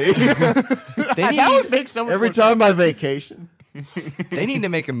just me. That would make so much Every more time I vacation. They need to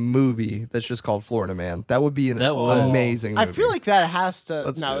make a movie that's just called Florida Man. That would be an That would. amazing movie. I feel like that has to.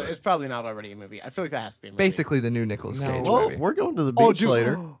 Let's no, do it. it's probably not already a movie. I feel like that has to be a movie. basically the new Nicolas Cage Well, movie. we're going to the Oh, beach dude.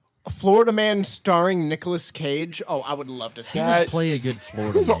 later. A Florida Man starring Nicolas Cage. Oh, I would love to see that. That Play a good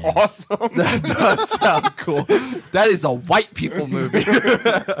Florida man. awesome. That does sound cool. That is a white people movie.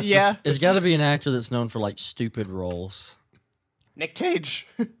 Yeah, It's got to be an actor that's known for like stupid roles. Nick Cage.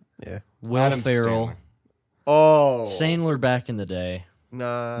 Yeah. Will Adam Ferrell, Sandler. Oh. Sandler back in the day.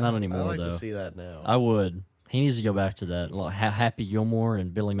 Nah. Not anymore, I like though. to see that now. I would. He needs to go back to that. Like Happy Gilmore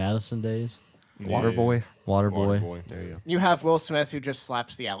and Billy Madison days. Waterboy. Waterboy. Waterboy. There you go. You have Will Smith who just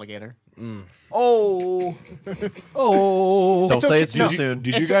slaps the alligator. Oh. Oh. Don't It's say okay- it's too no. soon.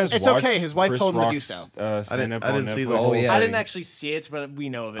 Did you It's- guys it's watch okay, his wife Chris told him to do Rock's, so. stand-up I on didn't see the Netflix? whole- yeah. I didn't actually see it, but we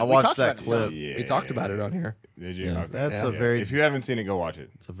know of it. I We watched talked that about it clip. some. Yeah. We talked about it on here. Did you? Yeah. Okay. That's Yeah. a very If you haven't seen it, go watch it.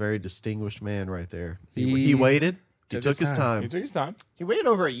 it's a very distinguished man right there. He He waited. He took took his his He time. took his time. He waited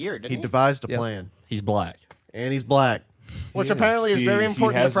over a year, didn't He he? devised a Yep. plan. He's black. And he's black. which apparently is very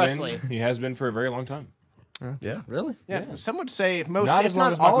important to has been- Presley. He has been for a very long time. Yeah. Really? Yeah, some would say most, Not if as long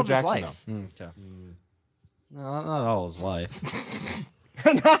not as all Michael of his Jackson, life. Okay. No, not all his life.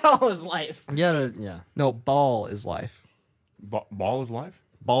 Not all his life. Yeah. No, ball is life. Ball is life?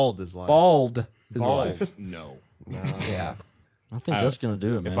 Bald is like. Bald is Bald? life. No. Yeah. I think that's gonna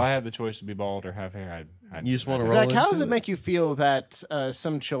do it, man. If I had the choice to be bald or have hair, I'd You just want to I'd- roll Zach, how into does it make you feel that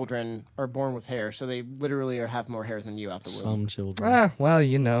some children are born with hair, so they literally have more hair than you out the womb? Some children. Ah, well,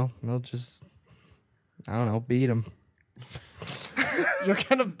 you know, they'll just, I don't know, beat them. You're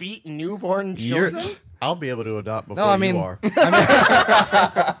gonna beat newborn You're, children? I'll be able to adopt before I mean- you are.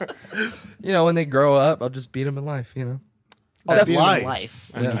 You know, when they grow up, I'll just beat them in life, you know. That's Beat 'em in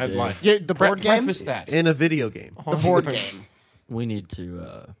life. I'd like. Yeah, the board game. Preface that. In a video game. The board game. We need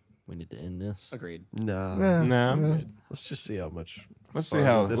to end this. Agreed. Nah. No, I'm good. Let's just see how much. Let's see fun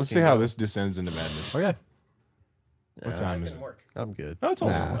how this let's see can how go. this descends into madness. Okay. What time is it? I'm good. Oh, it's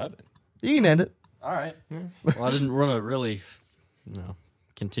only Nah. 11. You can end it. All right. Well, I didn't want to really,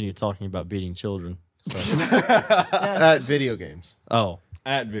 continue talking about beating children. So. At video games. Oh.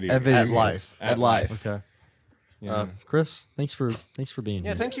 At video. At video At games. life. At life. Okay. Yeah. Chris, thanks for being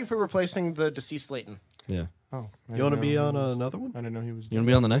Yeah, here. thank you for replacing the deceased Leighton. Yeah. Oh, You want to be on another one? I didn't know he was. You want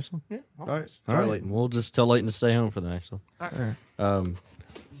to be on the next one? Yeah. All right. All Sorry, right. Leighton. We'll just tell Leighton to stay home for the next one.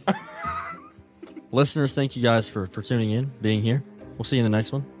 Listeners, thank you guys for tuning in, being here. We'll see you in the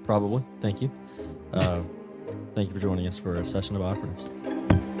next one, probably. Thank you. Thank you for joining us for a session of awkwardness.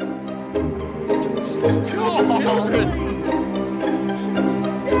 Children.